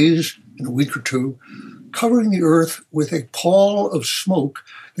in days, in a week or two, covering the Earth with a pall of smoke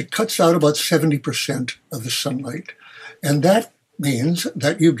that cuts out about 70% of the sunlight. And that means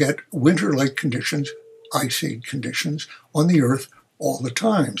that you get winter-like conditions, icy conditions on the Earth all the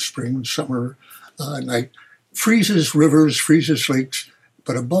time, spring, summer, night. Freezes rivers, freezes lakes,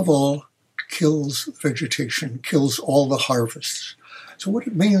 but above all, kills vegetation, kills all the harvests. So what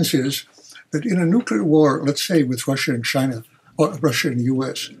it means is that in a nuclear war, let's say with Russia and China, or Russia and the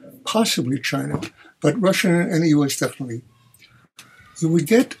U.S., possibly China, but Russia and the U.S. definitely, you would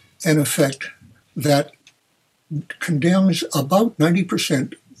get an effect that condemns about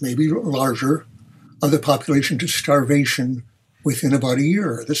 90%, maybe larger, of the population to starvation within about a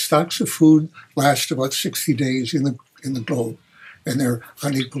year. The stocks of food last about 60 days in the globe, and they're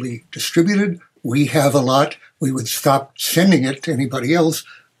unequally distributed. We have a lot. We would stop sending it to anybody else.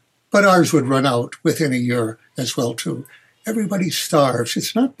 But ours would run out within a year as well, too. Everybody starves.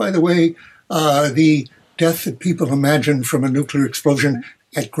 It's not, by the way, the death that people imagine from a nuclear explosion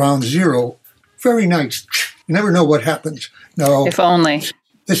at ground zero. Very nice. You never know what happens. No. If only.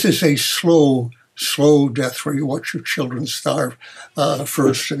 This is a slow death where you watch your children starve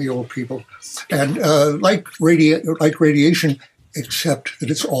first and the old people. And like radiation, except that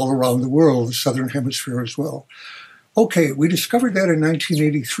it's all around the world, the southern hemisphere as well. Okay, we discovered that in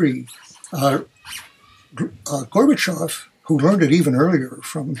 1983. Gorbachev, who learned it even earlier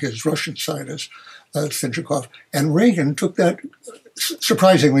from his Russian scientist, Sinchikov, and Reagan took that,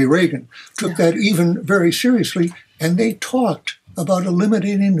 surprisingly Reagan, took that even very seriously, and they talked about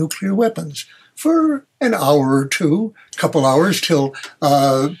eliminating nuclear weapons for an hour or two, couple hours, till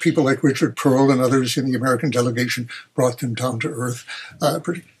people like Richard Pearl and others in the American delegation brought them down to earth.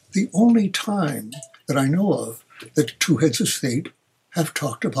 The only time that I know of that two heads of state have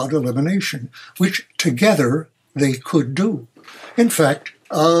talked about elimination, which together they could do. In fact,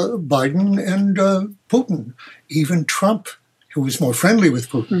 Biden and Putin, even Trump, who was more friendly with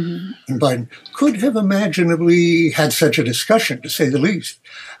Putin and Biden, could have imaginably had such a discussion, to say the least,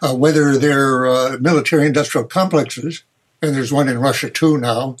 whether their military-industrial complexes, and there's one in Russia too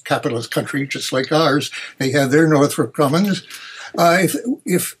now, capitalist country just like ours, they have their Northrop Grumman.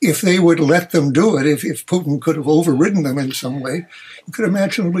 If they would let them do it, if Putin could have overridden them in some way, you could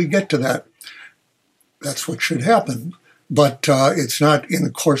imaginably get to that. That's what should happen, but it's not in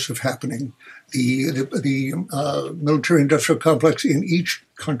the course of happening. The military-industrial complex in each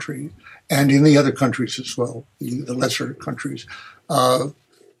country and in the other countries as well, the lesser countries,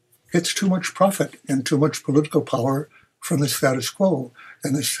 gets too much profit and too much political power from the status quo.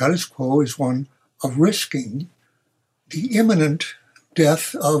 And the status quo is one of risking the imminent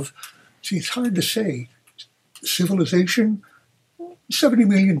death of, it's hard to say, civilization. 70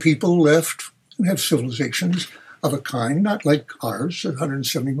 million people left and have civilizations of a kind, not like ours,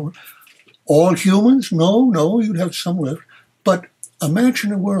 170 million. All humans? No, you'd have some left. But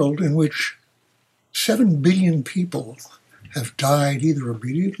imagine a world in which 7 billion people have died either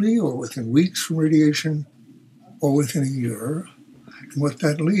immediately or within weeks from radiation or within a year. And what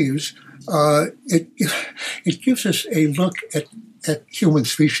that leaves, it gives us a look at human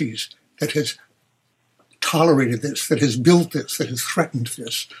species that has tolerated this, that has built this, that has threatened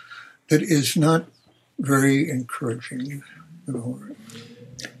this, that is not very encouraging.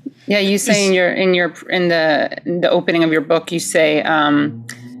 Yeah, you say in the opening of your book, you say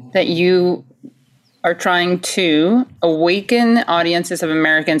that you are trying to awaken audiences of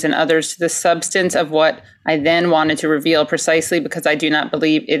Americans and others to the substance of what I then wanted to reveal, precisely because I do not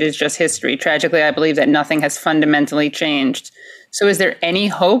believe it is just history. Tragically, I believe that nothing has fundamentally changed. So is there any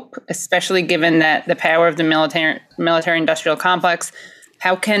hope, especially given that the power of the military-industrial complex,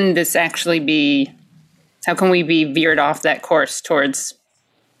 how can we be veered off that course towards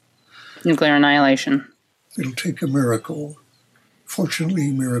nuclear annihilation? It'll take a miracle.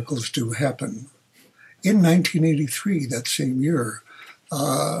 Fortunately, miracles do happen. In 1983, that same year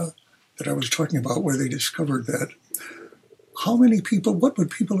that I was talking about, where they discovered that, what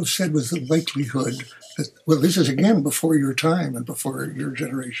would people have said was the likelihood that, well, this is again before your time and before your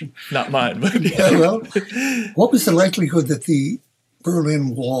generation. Not mine, but yeah. Well, what was the likelihood that the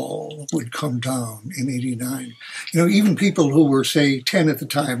Berlin Wall would come down in 89? Even people who were, say, 10 at the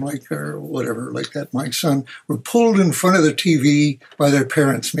time, like that, my son, were pulled in front of the TV by their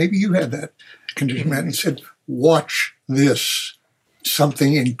parents. Maybe you had that condition, and said, watch this.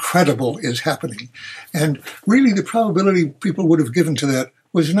 Something incredible is happening. And really the probability people would have given to that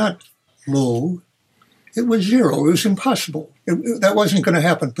was not low. It was zero. It was impossible. That wasn't going to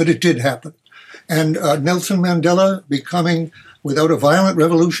happen, but it did happen. And Nelson Mandela becoming, without a violent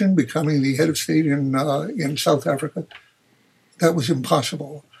revolution, becoming the head of state in South Africa, that was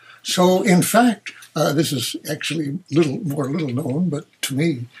impossible. So, in fact, this is actually little known, but to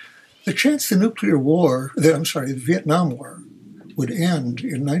me, the chance the Vietnam War would end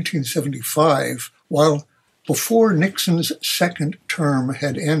in 1975, while before Nixon's second term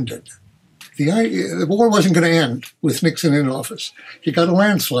had ended. The war wasn't going to end with Nixon in office. He got a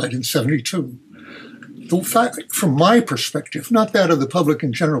landslide in 72. From my perspective, not that of the public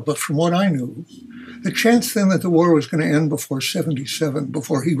in general, but from what I knew, the chance then that the war was going to end before 77,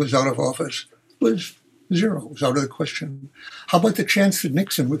 before he was out of office, was zero. It was out of the question. How about the chance that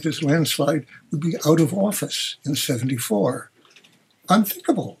Nixon, with his landslide, would be out of office in 74?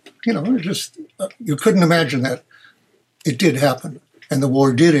 Unthinkable. You couldn't imagine that. It did happen. And the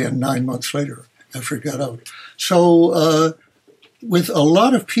war did end 9 months later after it got out. So with a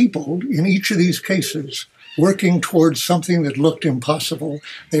lot of people in each of these cases, working towards something that looked impossible.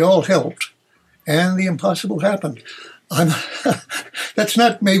 They all helped, and the impossible happened. That's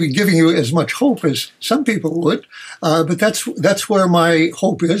not maybe giving you as much hope as some people would, but that's where my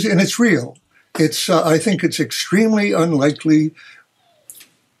hope is, and it's real. I think it's extremely unlikely.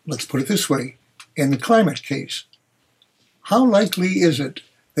 Let's put it this way: in the climate case, how likely is it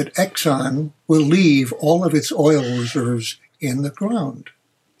that Exxon will leave all of its oil reserves in the ground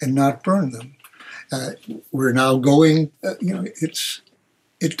and not burn them? We're now going. I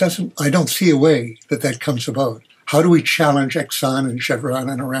don't see a way that comes about. How do we challenge Exxon and Chevron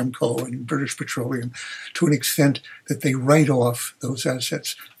and Aramco and British Petroleum to an extent that they write off those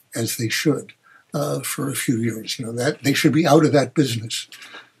assets as they should for a few years? That they should be out of that business.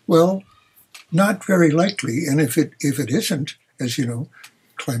 Well, not very likely. And if it isn't, as you know,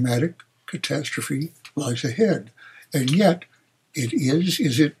 climatic catastrophe lies ahead. And yet, it is.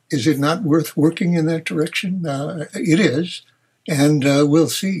 Is it not worth working in that direction? It is, and we'll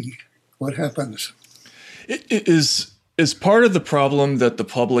see what happens. It is part of the problem that the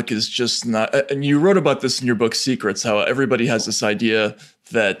public is just not. And you wrote about this in your book, Secrets, how everybody has this idea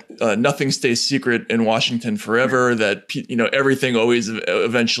that nothing stays secret in Washington forever, that everything always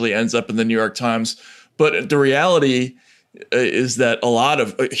eventually ends up in the New York Times. But the reality is that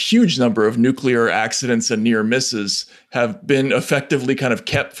a huge number of nuclear accidents and near misses have been effectively kind of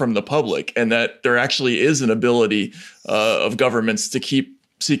kept from the public, and that there actually is an ability of governments to keep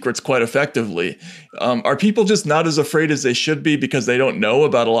secrets quite effectively. Are people just not as afraid as they should be because they don't know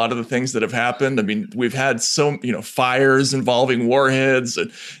about a lot of the things that have happened? I mean, we've had fires involving warheads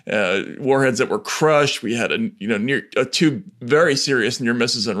and warheads that were crushed. We had two very serious near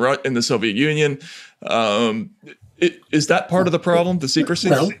misses in the Soviet Union. Is that part of the problem, the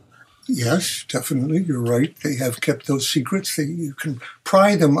secrecy? Well, yes, definitely. You're right. They have kept those secrets. You can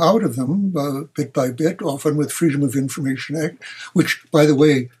pry them out of them bit by bit, often with Freedom of Information Act, which, by the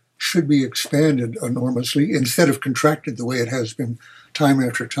way, should be expanded enormously instead of contracted the way it has been time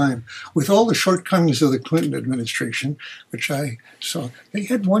after time. With all the shortcomings of the Clinton administration, which I saw, they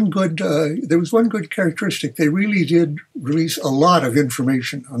had there was one good characteristic. They really did release a lot of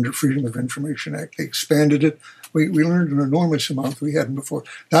information under Freedom of Information Act. They expanded it. We learned an enormous amount we hadn't before.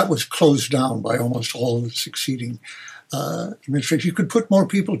 That was closed down by almost all of the succeeding administrations. You could put more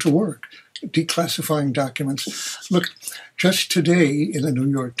people to work declassifying documents. Look, just today in the New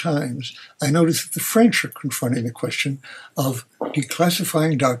York Times, I noticed that the French are confronting the question of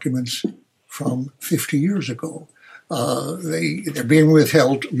declassifying documents from 50 years ago. They're being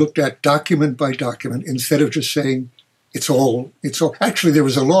withheld, looked at document by document, instead of just saying it's all. Actually, there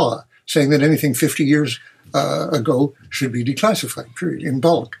was a law saying that anything 50 years ago should be declassified, period, in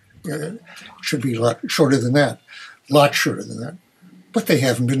bulk. Should be a lot shorter than that. But they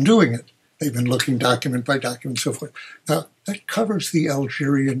haven't been doing it. They've been looking document by document, so forth. Now, that covers the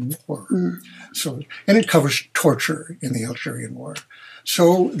Algerian War. And it covers torture in the Algerian War.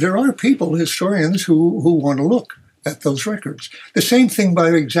 So there are people, historians, who want to look at those records. The same thing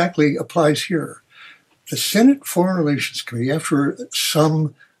exactly applies here. The Senate Foreign Relations Committee, after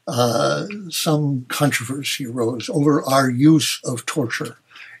some controversy arose over our use of torture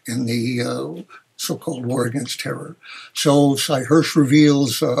in the so-called war against terror. So Sy Hersh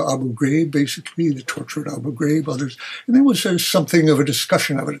reveals Abu Ghraib, basically, the torture at Abu Ghraib, others. And there was something of a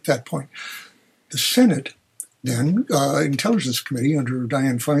discussion of it at that point. The Senate, then, Intelligence Committee under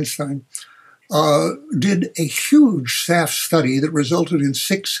Dianne Feinstein, did a huge staff study that resulted in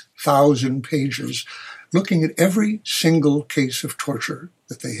 6,000 pages looking at every single case of torture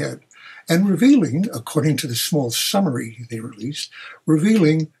that they had and revealing, according to the small summary they released,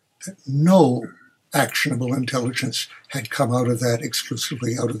 revealing that no actionable intelligence had come out of that,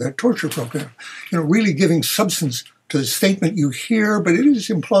 exclusively out of that torture program. Really giving substance to the statement you hear, but it is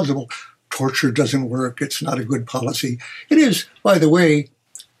implausible. Torture doesn't work. It's not a good policy. It is, by the way,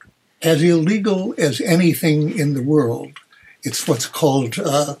 as illegal as anything in the world. It's what's called,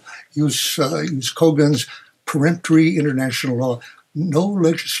 use Kogan's peremptory international law. No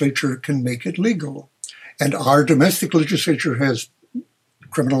legislature can make it legal. And our domestic legislature has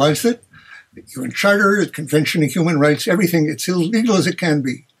criminalized it. The UN Charter, the Convention of Human Rights, everything, it's illegal as it can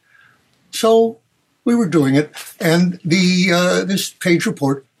be. So we were doing it, and this page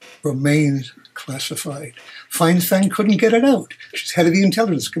report remains classified. Feinstein couldn't get it out. She's head of the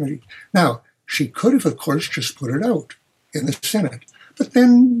Intelligence Committee. Now, she could have, of course, just put it out in the Senate. But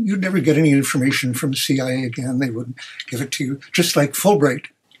then you'd never get any information from the CIA again. They wouldn't give it to you. Just like Fulbright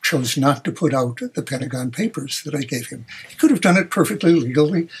chose not to put out the Pentagon Papers that I gave him. He could have done it perfectly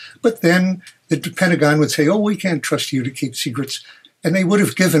legally, but then the Pentagon would say, we can't trust you to keep secrets. And they would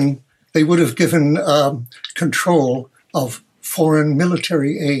have given they would have given control of foreign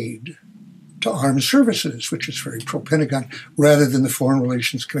military aid to armed services, which is very pro-Pentagon, rather than the Foreign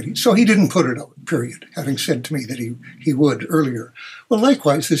Relations Committee. So he didn't put it out, period, having said to me that he would earlier. Well,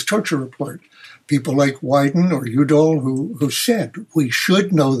 likewise, this torture report, people like Wyden or Udall who said, we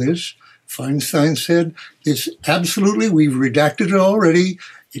should know this. Feinstein said, this absolutely, we've redacted it already.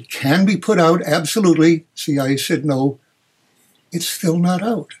 It can be put out, absolutely. CIA said, no, it's still not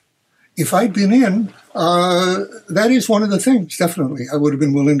out. If I'd been in, that is one of the things, definitely. I would have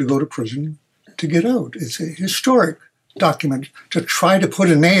been willing to go to prison to get out. It's a historic document to try to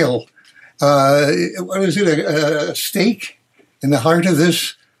put a nail, what is it, a stake in the heart of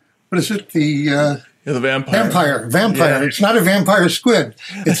this, what is it, the vampire. Vampire. Yeah. It's not a vampire squid.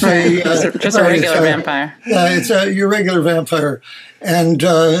 It's just a regular vampire. Yeah, it's your regular vampire. And,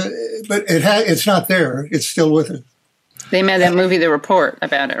 but it's not there. It's still with it. They made that movie, The Report,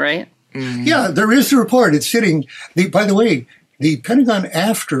 about it, right? Mm-hmm. Yeah, there is the report. It's sitting. By the way, the Pentagon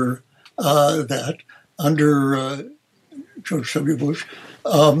after that, under George W. Bush,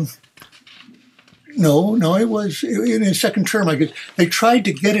 no, it was in his second term, I guess. They tried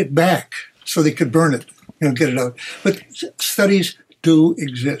to get it back so they could burn it, get it out. But studies do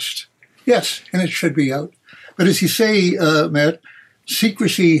exist. Yes, and it should be out. But as you say, Matt,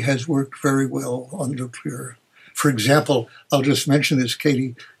 secrecy has worked very well on nuclear. For example, I'll just mention this,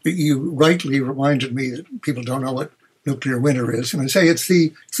 Katie. You rightly reminded me that people don't know what nuclear winter is. And I say it's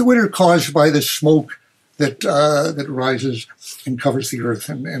the winter caused by the smoke that rises and covers the earth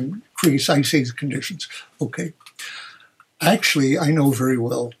and creates ice age conditions. Okay. Actually, I know very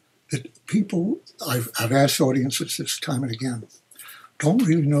well that people, I've asked audiences this time and again, don't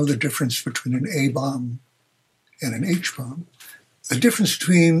really know the difference between an A bomb and an H bomb. The difference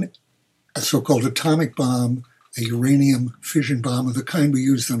between a so-called atomic bomb, a uranium fission bomb of the kind we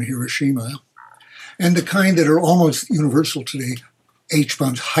used on Hiroshima, and the kind that are almost universal today, H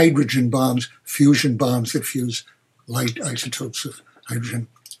bombs, hydrogen bombs, fusion bombs that fuse light isotopes of hydrogen.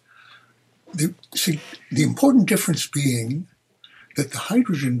 The important difference being that the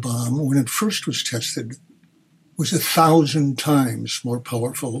hydrogen bomb, when it first was tested, was 1,000 times more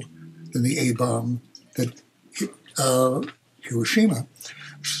powerful than the A bomb that hit Hiroshima,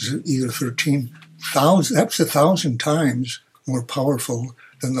 which is either 13,000. That's 1,000 times more powerful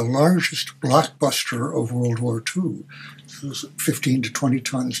than the largest blockbuster of World War II. It was 15 to 20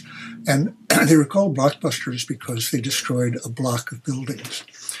 tons. And they were called blockbusters because they destroyed a block of buildings.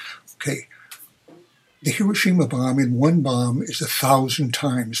 Okay. The Hiroshima bomb in one bomb is 1,000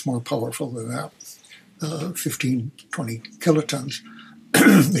 times more powerful than that. 15, 20 kilotons.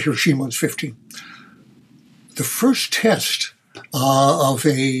 The Hiroshima was 15. The first test of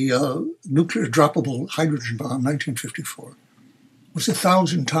a nuclear droppable hydrogen bomb, 1954, was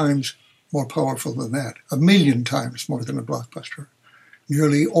 1,000 times more powerful than that, 1,000,000 times more than a blockbuster.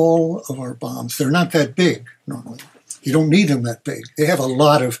 Nearly all of our bombs, they're not that big normally. You don't need them that big. They have a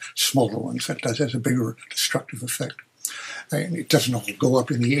lot of smaller ones that has a bigger destructive effect. And it doesn't all go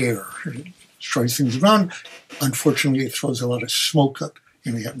up in the air. It destroys things around. Unfortunately, it throws a lot of smoke up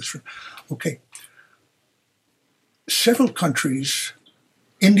in the atmosphere. Okay. Several countries,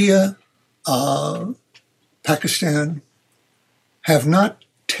 India, Pakistan, have not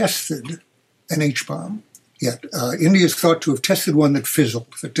tested an H-bomb yet. India is thought to have tested one that fizzled,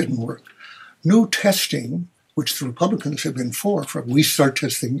 that didn't work. New testing, which the Republicans have been for we start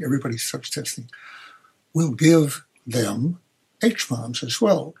testing, everybody starts testing, will give them H-bombs as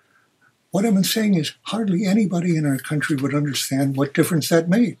well. What I've been saying is hardly anybody in our country would understand what difference that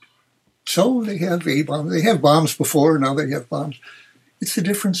made. So they have A-bombs. They have bombs before, now they have bombs. It's the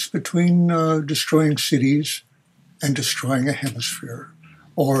difference between destroying cities and destroying a hemisphere,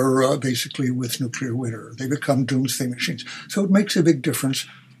 or basically with nuclear winter. They become doomsday machines. So it makes a big difference,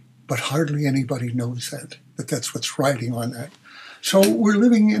 but hardly anybody knows that that's what's riding on that. So we're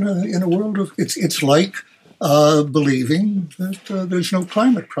living in a world of, it's like believing that there's no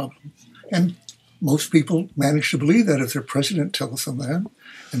climate problem. And most people manage to believe that if their president tells them that,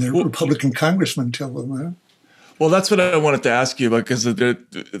 and their Republican congressman tell them that. Well, that's what I wanted to ask you about, because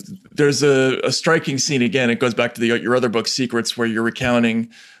there's a striking scene, again, it goes back to your other book, Secrets, where you're recounting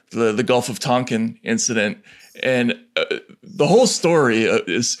the Gulf of Tonkin incident. And the whole story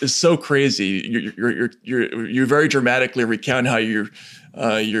is so crazy. You very dramatically recount how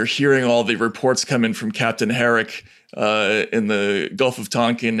you're hearing all the reports come in from Captain Herrick in the Gulf of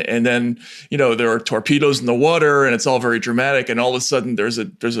Tonkin, and then there are torpedoes in the water, and it's all very dramatic. And all of a sudden, there's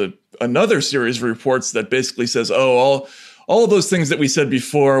another series of reports that basically says, all of those things that we said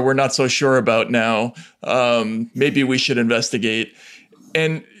before, we're not so sure about now. Maybe we should investigate.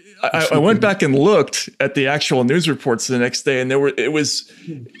 And I went back and looked at the actual news reports the next day, and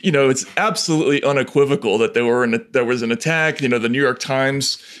it's absolutely unequivocal that there was an attack. The New York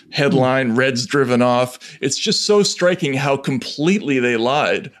Times headline, Reds driven off. It's just so striking how completely they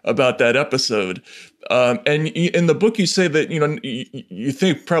lied about that episode. And in the book, you say that, you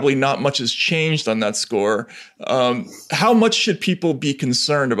think probably not much has changed on that score. How much should people be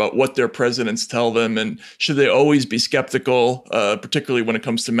concerned about what their presidents tell them? And should they always be skeptical, particularly when it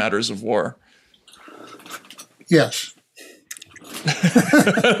comes to matters of war? Yes.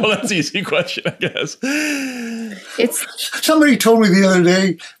 Well, that's an easy question, I guess. Somebody told me the other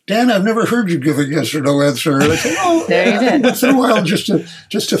day, Dan, I've never heard you give a yes or no answer. And I said, oh, there you did. Once in a while, just to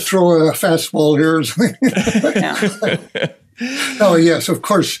throw a fastball here or something. Oh, yes, of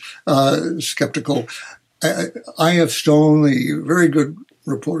course, skeptical. I.F. Stone, the very good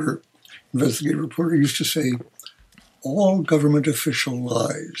reporter, investigative reporter, used to say, all government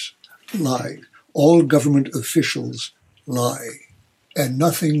officials lie. All government officials lie. And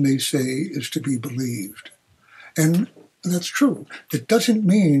nothing they say is to be believed. And that's true. It doesn't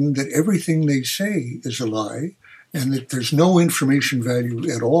mean that everything they say is a lie and that there's no information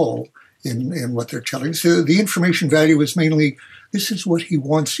value at all in what they're telling. So the information value is mainly, this is what he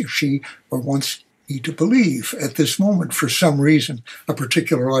wants, she, or wants me to believe at this moment for some reason, a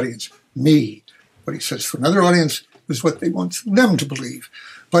particular audience, me. What he says for another audience is what they want them to believe.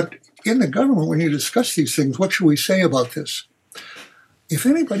 But in the government, when you discuss these things, what should we say about this? If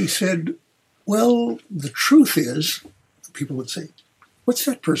anybody said, well, the truth is, people would say, what's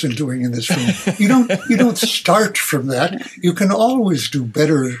that person doing in this room? You don't start from that. You can always do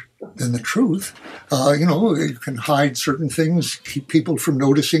better than the truth. You can hide certain things, keep people from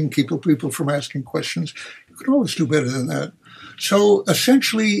noticing, keep people from asking questions. You can always do better than that. So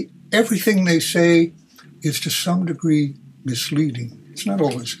essentially, everything they say is to some degree misleading. It's not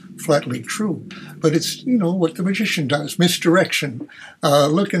always flatly true, but it's, what the magician does, misdirection.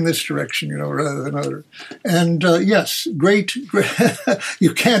 Look in this direction, rather than other. And yes, great.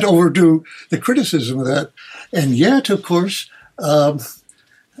 You can't overdo the criticism of that. And yet, of course, I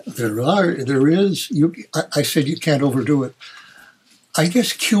said you can't overdo it. I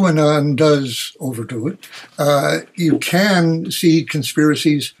guess QAnon does overdo it. You can see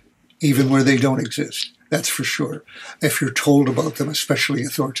conspiracies even where they don't exist. That's for sure, if you're told about them, especially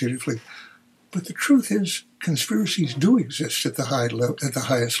authoritatively. But the truth is, conspiracies do exist at the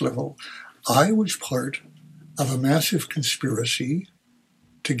highest level. I was part of a massive conspiracy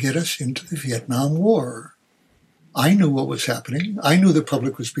to get us into the Vietnam War. I knew what was happening. I knew the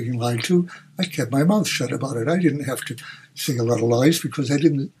public was being lied to. I kept my mouth shut about it. I didn't have to say a lot of lies because I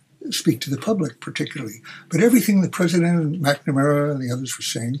didn't speak to the public particularly. But everything the president and McNamara and the others were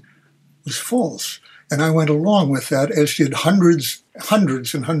saying was false. And I went along with that, as did hundreds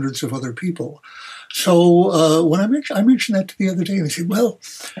and hundreds of other people. So when I mentioned that to the other day, and they said, well,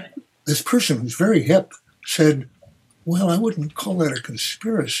 this person who's very hip said, well, I wouldn't call that a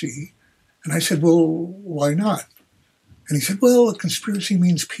conspiracy. And I said, well, why not? And he said, well, a conspiracy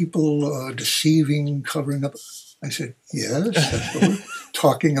means people deceiving, covering up. I said, yes, that's what we're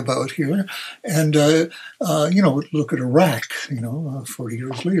talking about here. And, look at Iraq, 40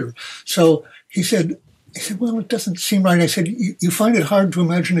 years later. So he said, well, it doesn't seem right. I said, you find it hard to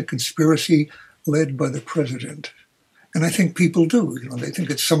imagine a conspiracy led by the president. And I think people do. They think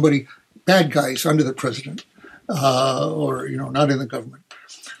it's somebody, bad guys under the president, or, not in the government.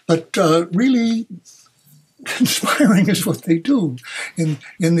 But really, conspiring is what they do in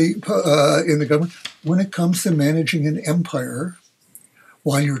the government when it comes to managing an empire,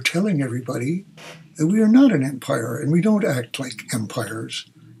 while you're telling everybody that we are not an empire and we don't act like empires.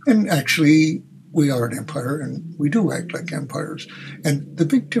 And actually, we are an empire and we do act like empires. And the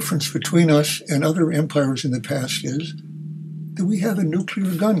big difference between us and other empires in the past is that we have a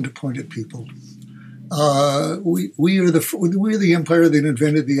nuclear gun to point at people. We're the empire that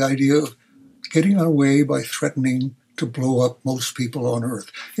invented the idea of getting our way by threatening to blow up most people on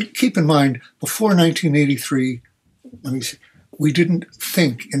Earth. And keep in mind, before 1983, we didn't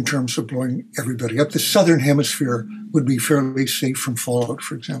think in terms of blowing everybody up. The southern hemisphere would be fairly safe from fallout,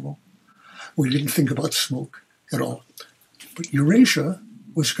 for example. We didn't think about smoke at all. But Eurasia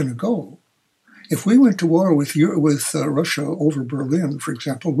was going to go. If we went to war with Russia over Berlin, for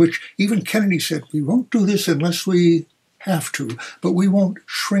example, which even Kennedy said, we won't do this unless we have to, but we won't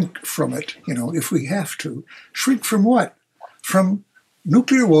shrink from it, if we have to. Shrink from what? From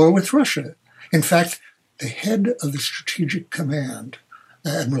nuclear war with Russia. In fact, the head of the Strategic Command,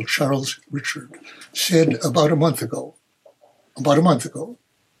 Admiral Charles Richard, said about a month ago,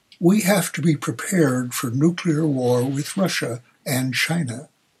 we have to be prepared for nuclear war with Russia and China.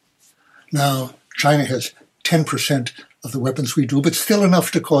 Now, China has 10% of the weapons we do, but still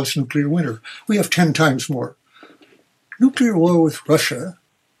enough to cause nuclear winter. We have 10 times more. Nuclear war with Russia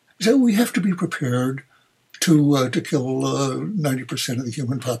is that we have to be prepared to kill 90% of the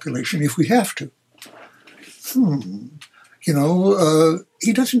human population if we have to.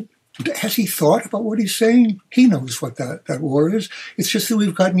 He doesn't. Has he thought about what he's saying? He knows what that war is. It's just that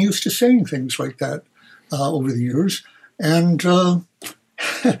we've gotten used to saying things like that over the years, and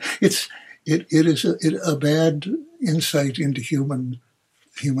it is a bad insight into human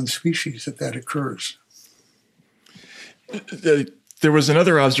species that occurs. There was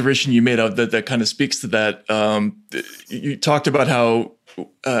another observation you made out that kind of speaks to that. You talked about how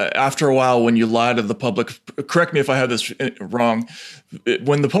after a while, when you lie to the public, correct me if I have this wrong,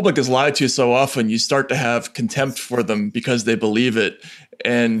 when the public is lied to so often, you start to have contempt for them because they believe it.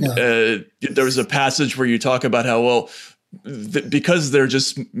 And there was a passage where you talk about how, well, because they're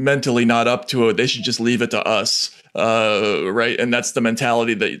just mentally not up to it, they should just leave it to us. Right. And that's the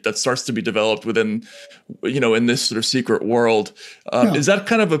mentality that starts to be developed within, in this sort of secret world. Is that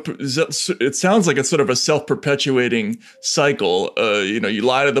kind of it sounds like it's sort of a self-perpetuating cycle. You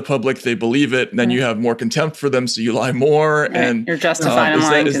lie to the public, they believe it, and then you have more contempt for them. So you lie more and you're justifying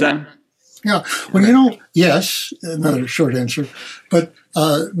lying to them. Yeah. Well, yes, not a short answer, but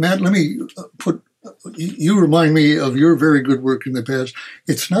Matt, let me you remind me of your very good work in the past.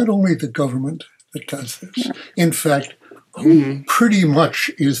 It's not only the government that does this. Yeah. In fact, who pretty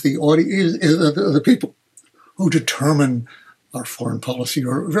much is the people who determine our foreign policy,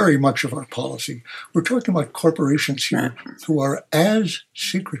 or very much of our policy. We're talking about corporations here who are as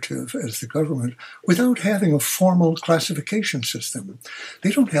secretive as the government without having a formal classification system.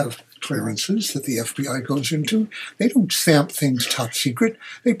 They don't have clearances that the FBI goes into. They don't stamp things top secret.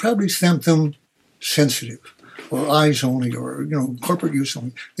 They probably stamp them sensitive, or eyes only, or corporate use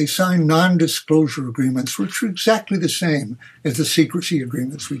only. They sign non-disclosure agreements, which are exactly the same as the secrecy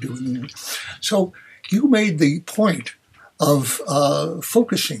agreements we do in the Union. So you made the point of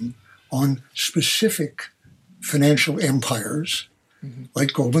focusing on specific financial empires,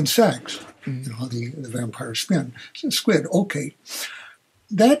 like Goldman Sachs, the vampire squid. Okay,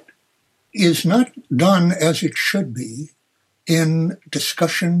 that is not done as it should be in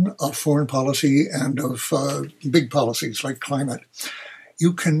discussion of foreign policy and of big policies like climate.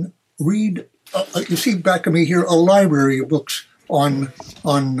 You can read, you see back of me here, a library of books on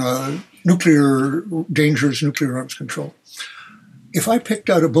nuclear dangers, nuclear arms control. If I picked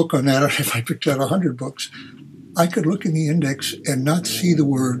out a book on that, or if I picked out 100 books, I could look in the index and not see the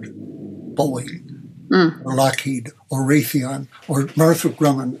word Boeing, or Lockheed, or Raytheon, or Northrop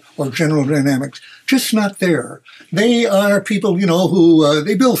Grumman, or General Dynamics. Just not there. They are people, who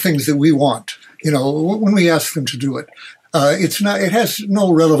they build things that we want, when we ask them to do it. It has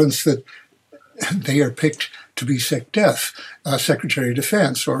no relevance that they are picked to be SecDef, Secretary of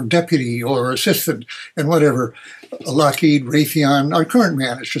Defense, or Deputy, or Assistant, and whatever. Lockheed, Raytheon, our current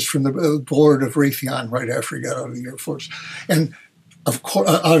man is just from the board of Raytheon right after he got out of the Air Force, and of course,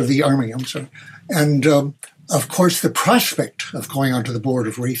 out of the Army, I'm sorry. And of course, the prospect of going onto the board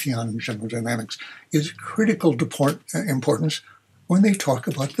of Raytheon and General Dynamics is critical importance when they talk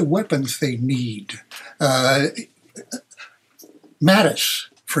about the weapons they need. Mattis,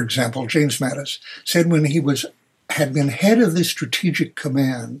 for example, James Mattis, said when he had been head of the Strategic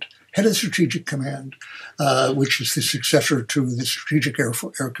Command, which is the successor to the Strategic Air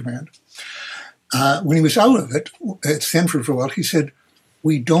Command, when he was out of it at Stanford for a while, he said,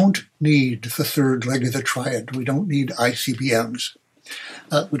 "We don't need the third leg of the triad. We don't need ICBMs,"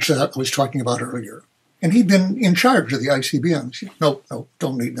 which I was talking about earlier. And he'd been in charge of the ICBMs. No,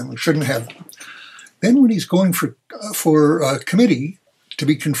 don't need them. We shouldn't have them. Then when he's going for a committee to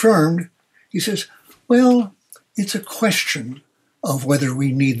be confirmed, he says, well, it's a question of whether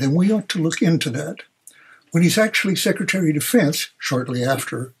we need them. We ought to look into that. When he's actually Secretary of Defense, shortly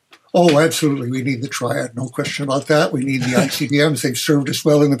after, oh, absolutely, we need the triad, no question about that. We need the ICBMs. They've served us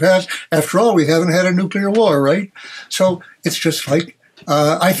well in the past. After all, we haven't had a nuclear war, right? So it's just like,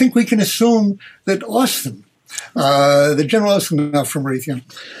 I think we can assume that Austin, the General Austin now from Raytheon,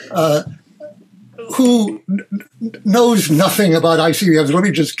 who knows nothing about ICBMs. Let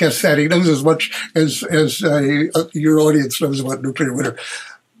me just guess that. He knows as much as your audience knows about nuclear winter.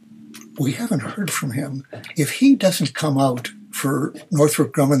 We haven't heard from him. If he doesn't come out for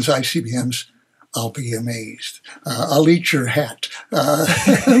Northrop Grumman's ICBMs, I'll be amazed. I'll eat your hat,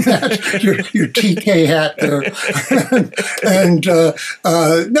 your TK hat there. And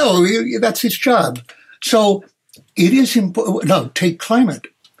no, that's his job. So it is important. No, take climate.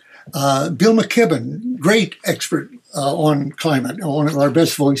 Bill McKibben, great expert on climate, one of our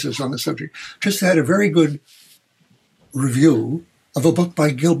best voices on the subject, just had a very good review of a book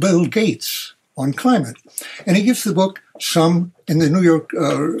by Bill Gates on climate. And he gives the book some in the New York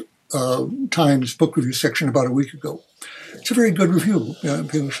Times book review section about a week ago. It's a very good review.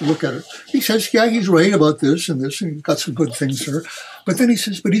 People should look at it. He says, yeah, he's right about this and this, and he's got some good things there. But then he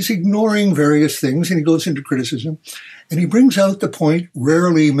says, but he's ignoring various things, and he goes into criticism. And he brings out the point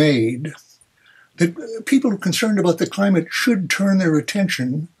rarely made that people who are concerned about the climate should turn their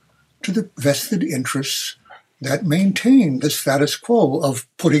attention to the vested interests that maintain the status quo of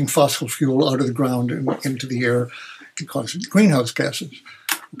putting fossil fuel out of the ground and into the air and causing greenhouse gases.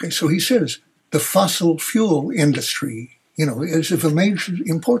 Okay, so he says the fossil fuel industry, is of a major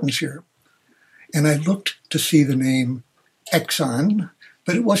importance here. And I looked to see the name Exxon,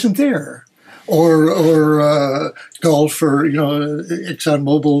 but it wasn't there. Or Gulf, or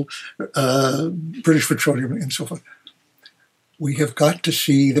ExxonMobil, British Petroleum, and so forth. We have got to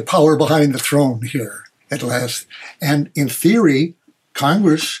see the power behind the throne here at last. And in theory,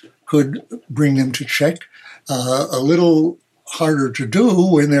 Congress could bring them to check. A little harder to do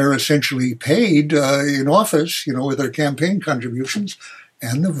when they're essentially paid in office, with their campaign contributions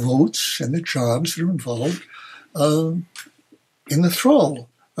and the votes and the jobs that are involved in the thrall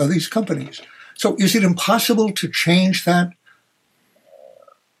of these companies. So is it impossible to change that?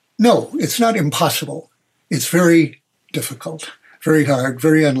 No, it's not impossible. It's very difficult, very hard,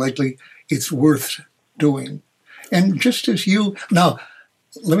 very unlikely. It's worth doing. And just as now,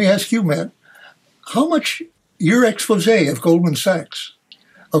 let me ask you, Matt, how much your expose of Goldman Sachs?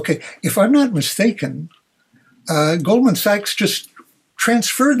 Okay, if I'm not mistaken, Goldman Sachs just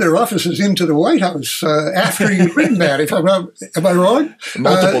transferred their offices into the White House after you'd written that. Am I wrong?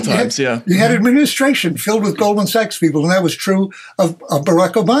 Multiple times, yeah. You had administration filled with Goldman Sachs people, and that was true of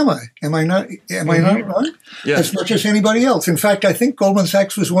Barack Obama. Am I not wrong? Yeah. As much as anybody else. In fact, I think Goldman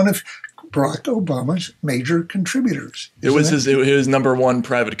Sachs was one of Barack Obama's major contributors. It was his number one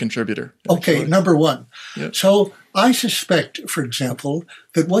private contributor. Okay, number one. Yep. So I suspect, for example,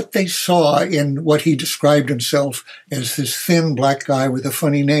 that what they saw in what he described himself as this thin black guy with a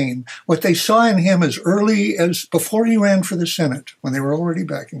funny name, what they saw in him as early as before he ran for the Senate, when they were already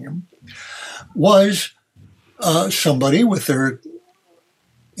backing him, was somebody with their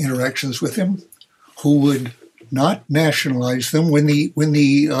interactions with him who would not nationalize them when the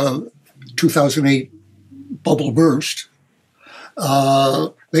 2008 bubble burst.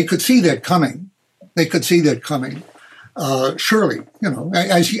 They could see that coming. Surely,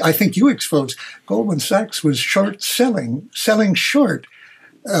 as I think you exposed, Goldman Sachs was selling short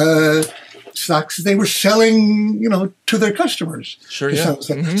stocks. They were selling, to their customers. Sure, yeah.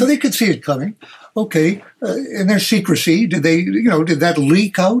 So they could see it coming. Okay, and their secrecy, did that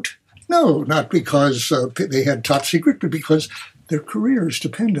leak out? No, not because they had top secret, but because their careers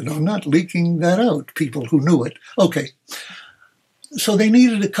depended on not leaking that out, people who knew it. Okay. So they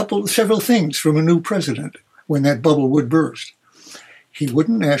needed several things from a new president when that bubble would burst. He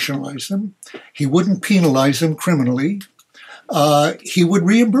wouldn't nationalize them. He wouldn't penalize them criminally. He would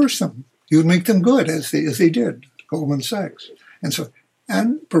reimburse them. He would make them good, as they did, Goldman Sachs.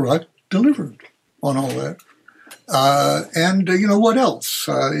 And Barack delivered on all that. What else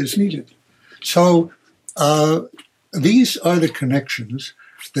is needed? So these are the connections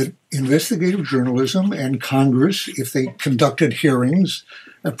that investigative journalism and Congress, if they conducted hearings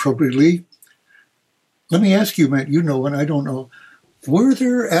appropriately. Let me ask you, Matt, and I don't know, were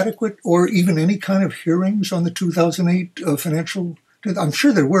there adequate or even any kind of hearings on the 2008 financial? I'm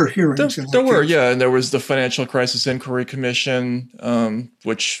sure there were hearings. There were, yeah, and there was the Financial Crisis Inquiry Commission,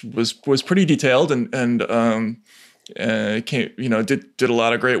 which was pretty detailed and did a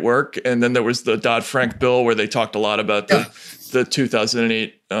lot of great work. And then there was the Dodd-Frank bill where they talked a lot about the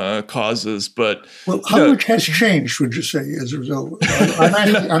 2008 causes. But how much has changed, would you say, as a result?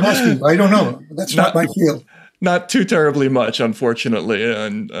 I'm asking. I don't know. That's not my field. Not too terribly much, unfortunately,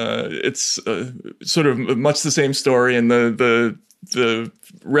 and it's sort of much the same story. And the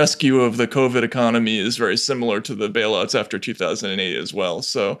rescue of the COVID economy is very similar to the bailouts after 2008 as well.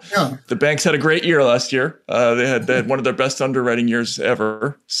 So The banks had a great year last year. They had one of their best underwriting years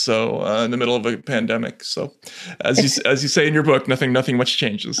ever. So in the middle of a pandemic. So as you say in your book, nothing much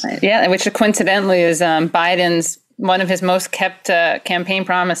changes. Yeah, which coincidentally is Biden's one of his most kept campaign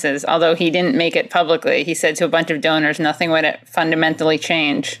promises. Although he didn't make it publicly, he said to a bunch of donors, nothing would fundamentally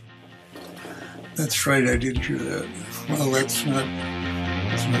change. That's right. I did hear that. Well, that's not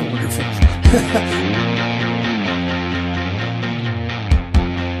wonderful.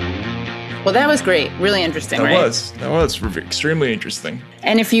 Well, that was great. Really interesting, right? That was extremely interesting.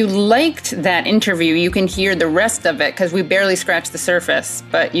 And if you liked that interview, you can hear the rest of it, because we barely scratched the surface,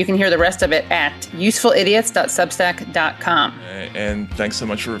 but you can hear the rest of it at usefulidiots.substack.com. And thanks so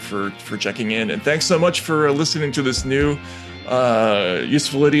much for checking in. And thanks so much for listening to this new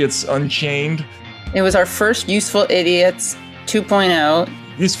Useful Idiots Unchained. It was our first Useful Idiots 2.0.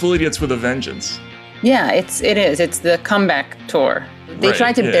 Useful Idiots with a Vengeance. Yeah, it is. It's the comeback tour. They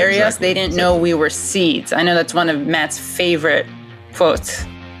tried to bury us. They didn't know we were seeds. I know that's one of Matt's favorite quotes.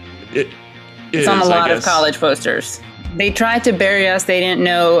 It's on a lot of college posters. They tried to bury us. They didn't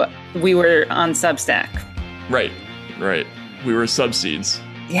know we were on Substack. Right. We were subseeds.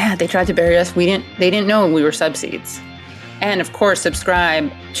 Yeah, they tried to bury us. They didn't know we were subseeds. And of course,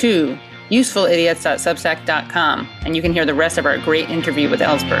 subscribe to usefulidiots.substack.com, and you can hear the rest of our great interview with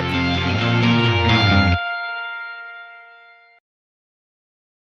Ellsberg.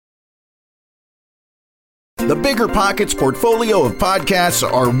 The Bigger Pockets portfolio of podcasts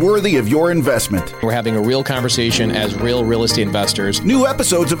are worthy of your investment. We're having a real conversation as real estate investors. New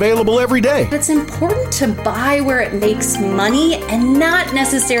episodes available every day. It's important to buy where it makes money and not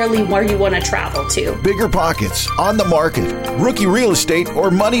necessarily where you want to travel to. Bigger Pockets, On the Market, Rookie Real Estate, or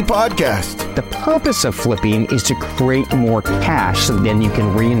Money Podcast. The purpose of flipping is to create more cash so then you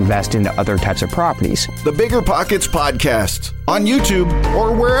can reinvest into other types of properties. The Bigger Pockets Podcast on YouTube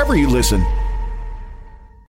or wherever you listen.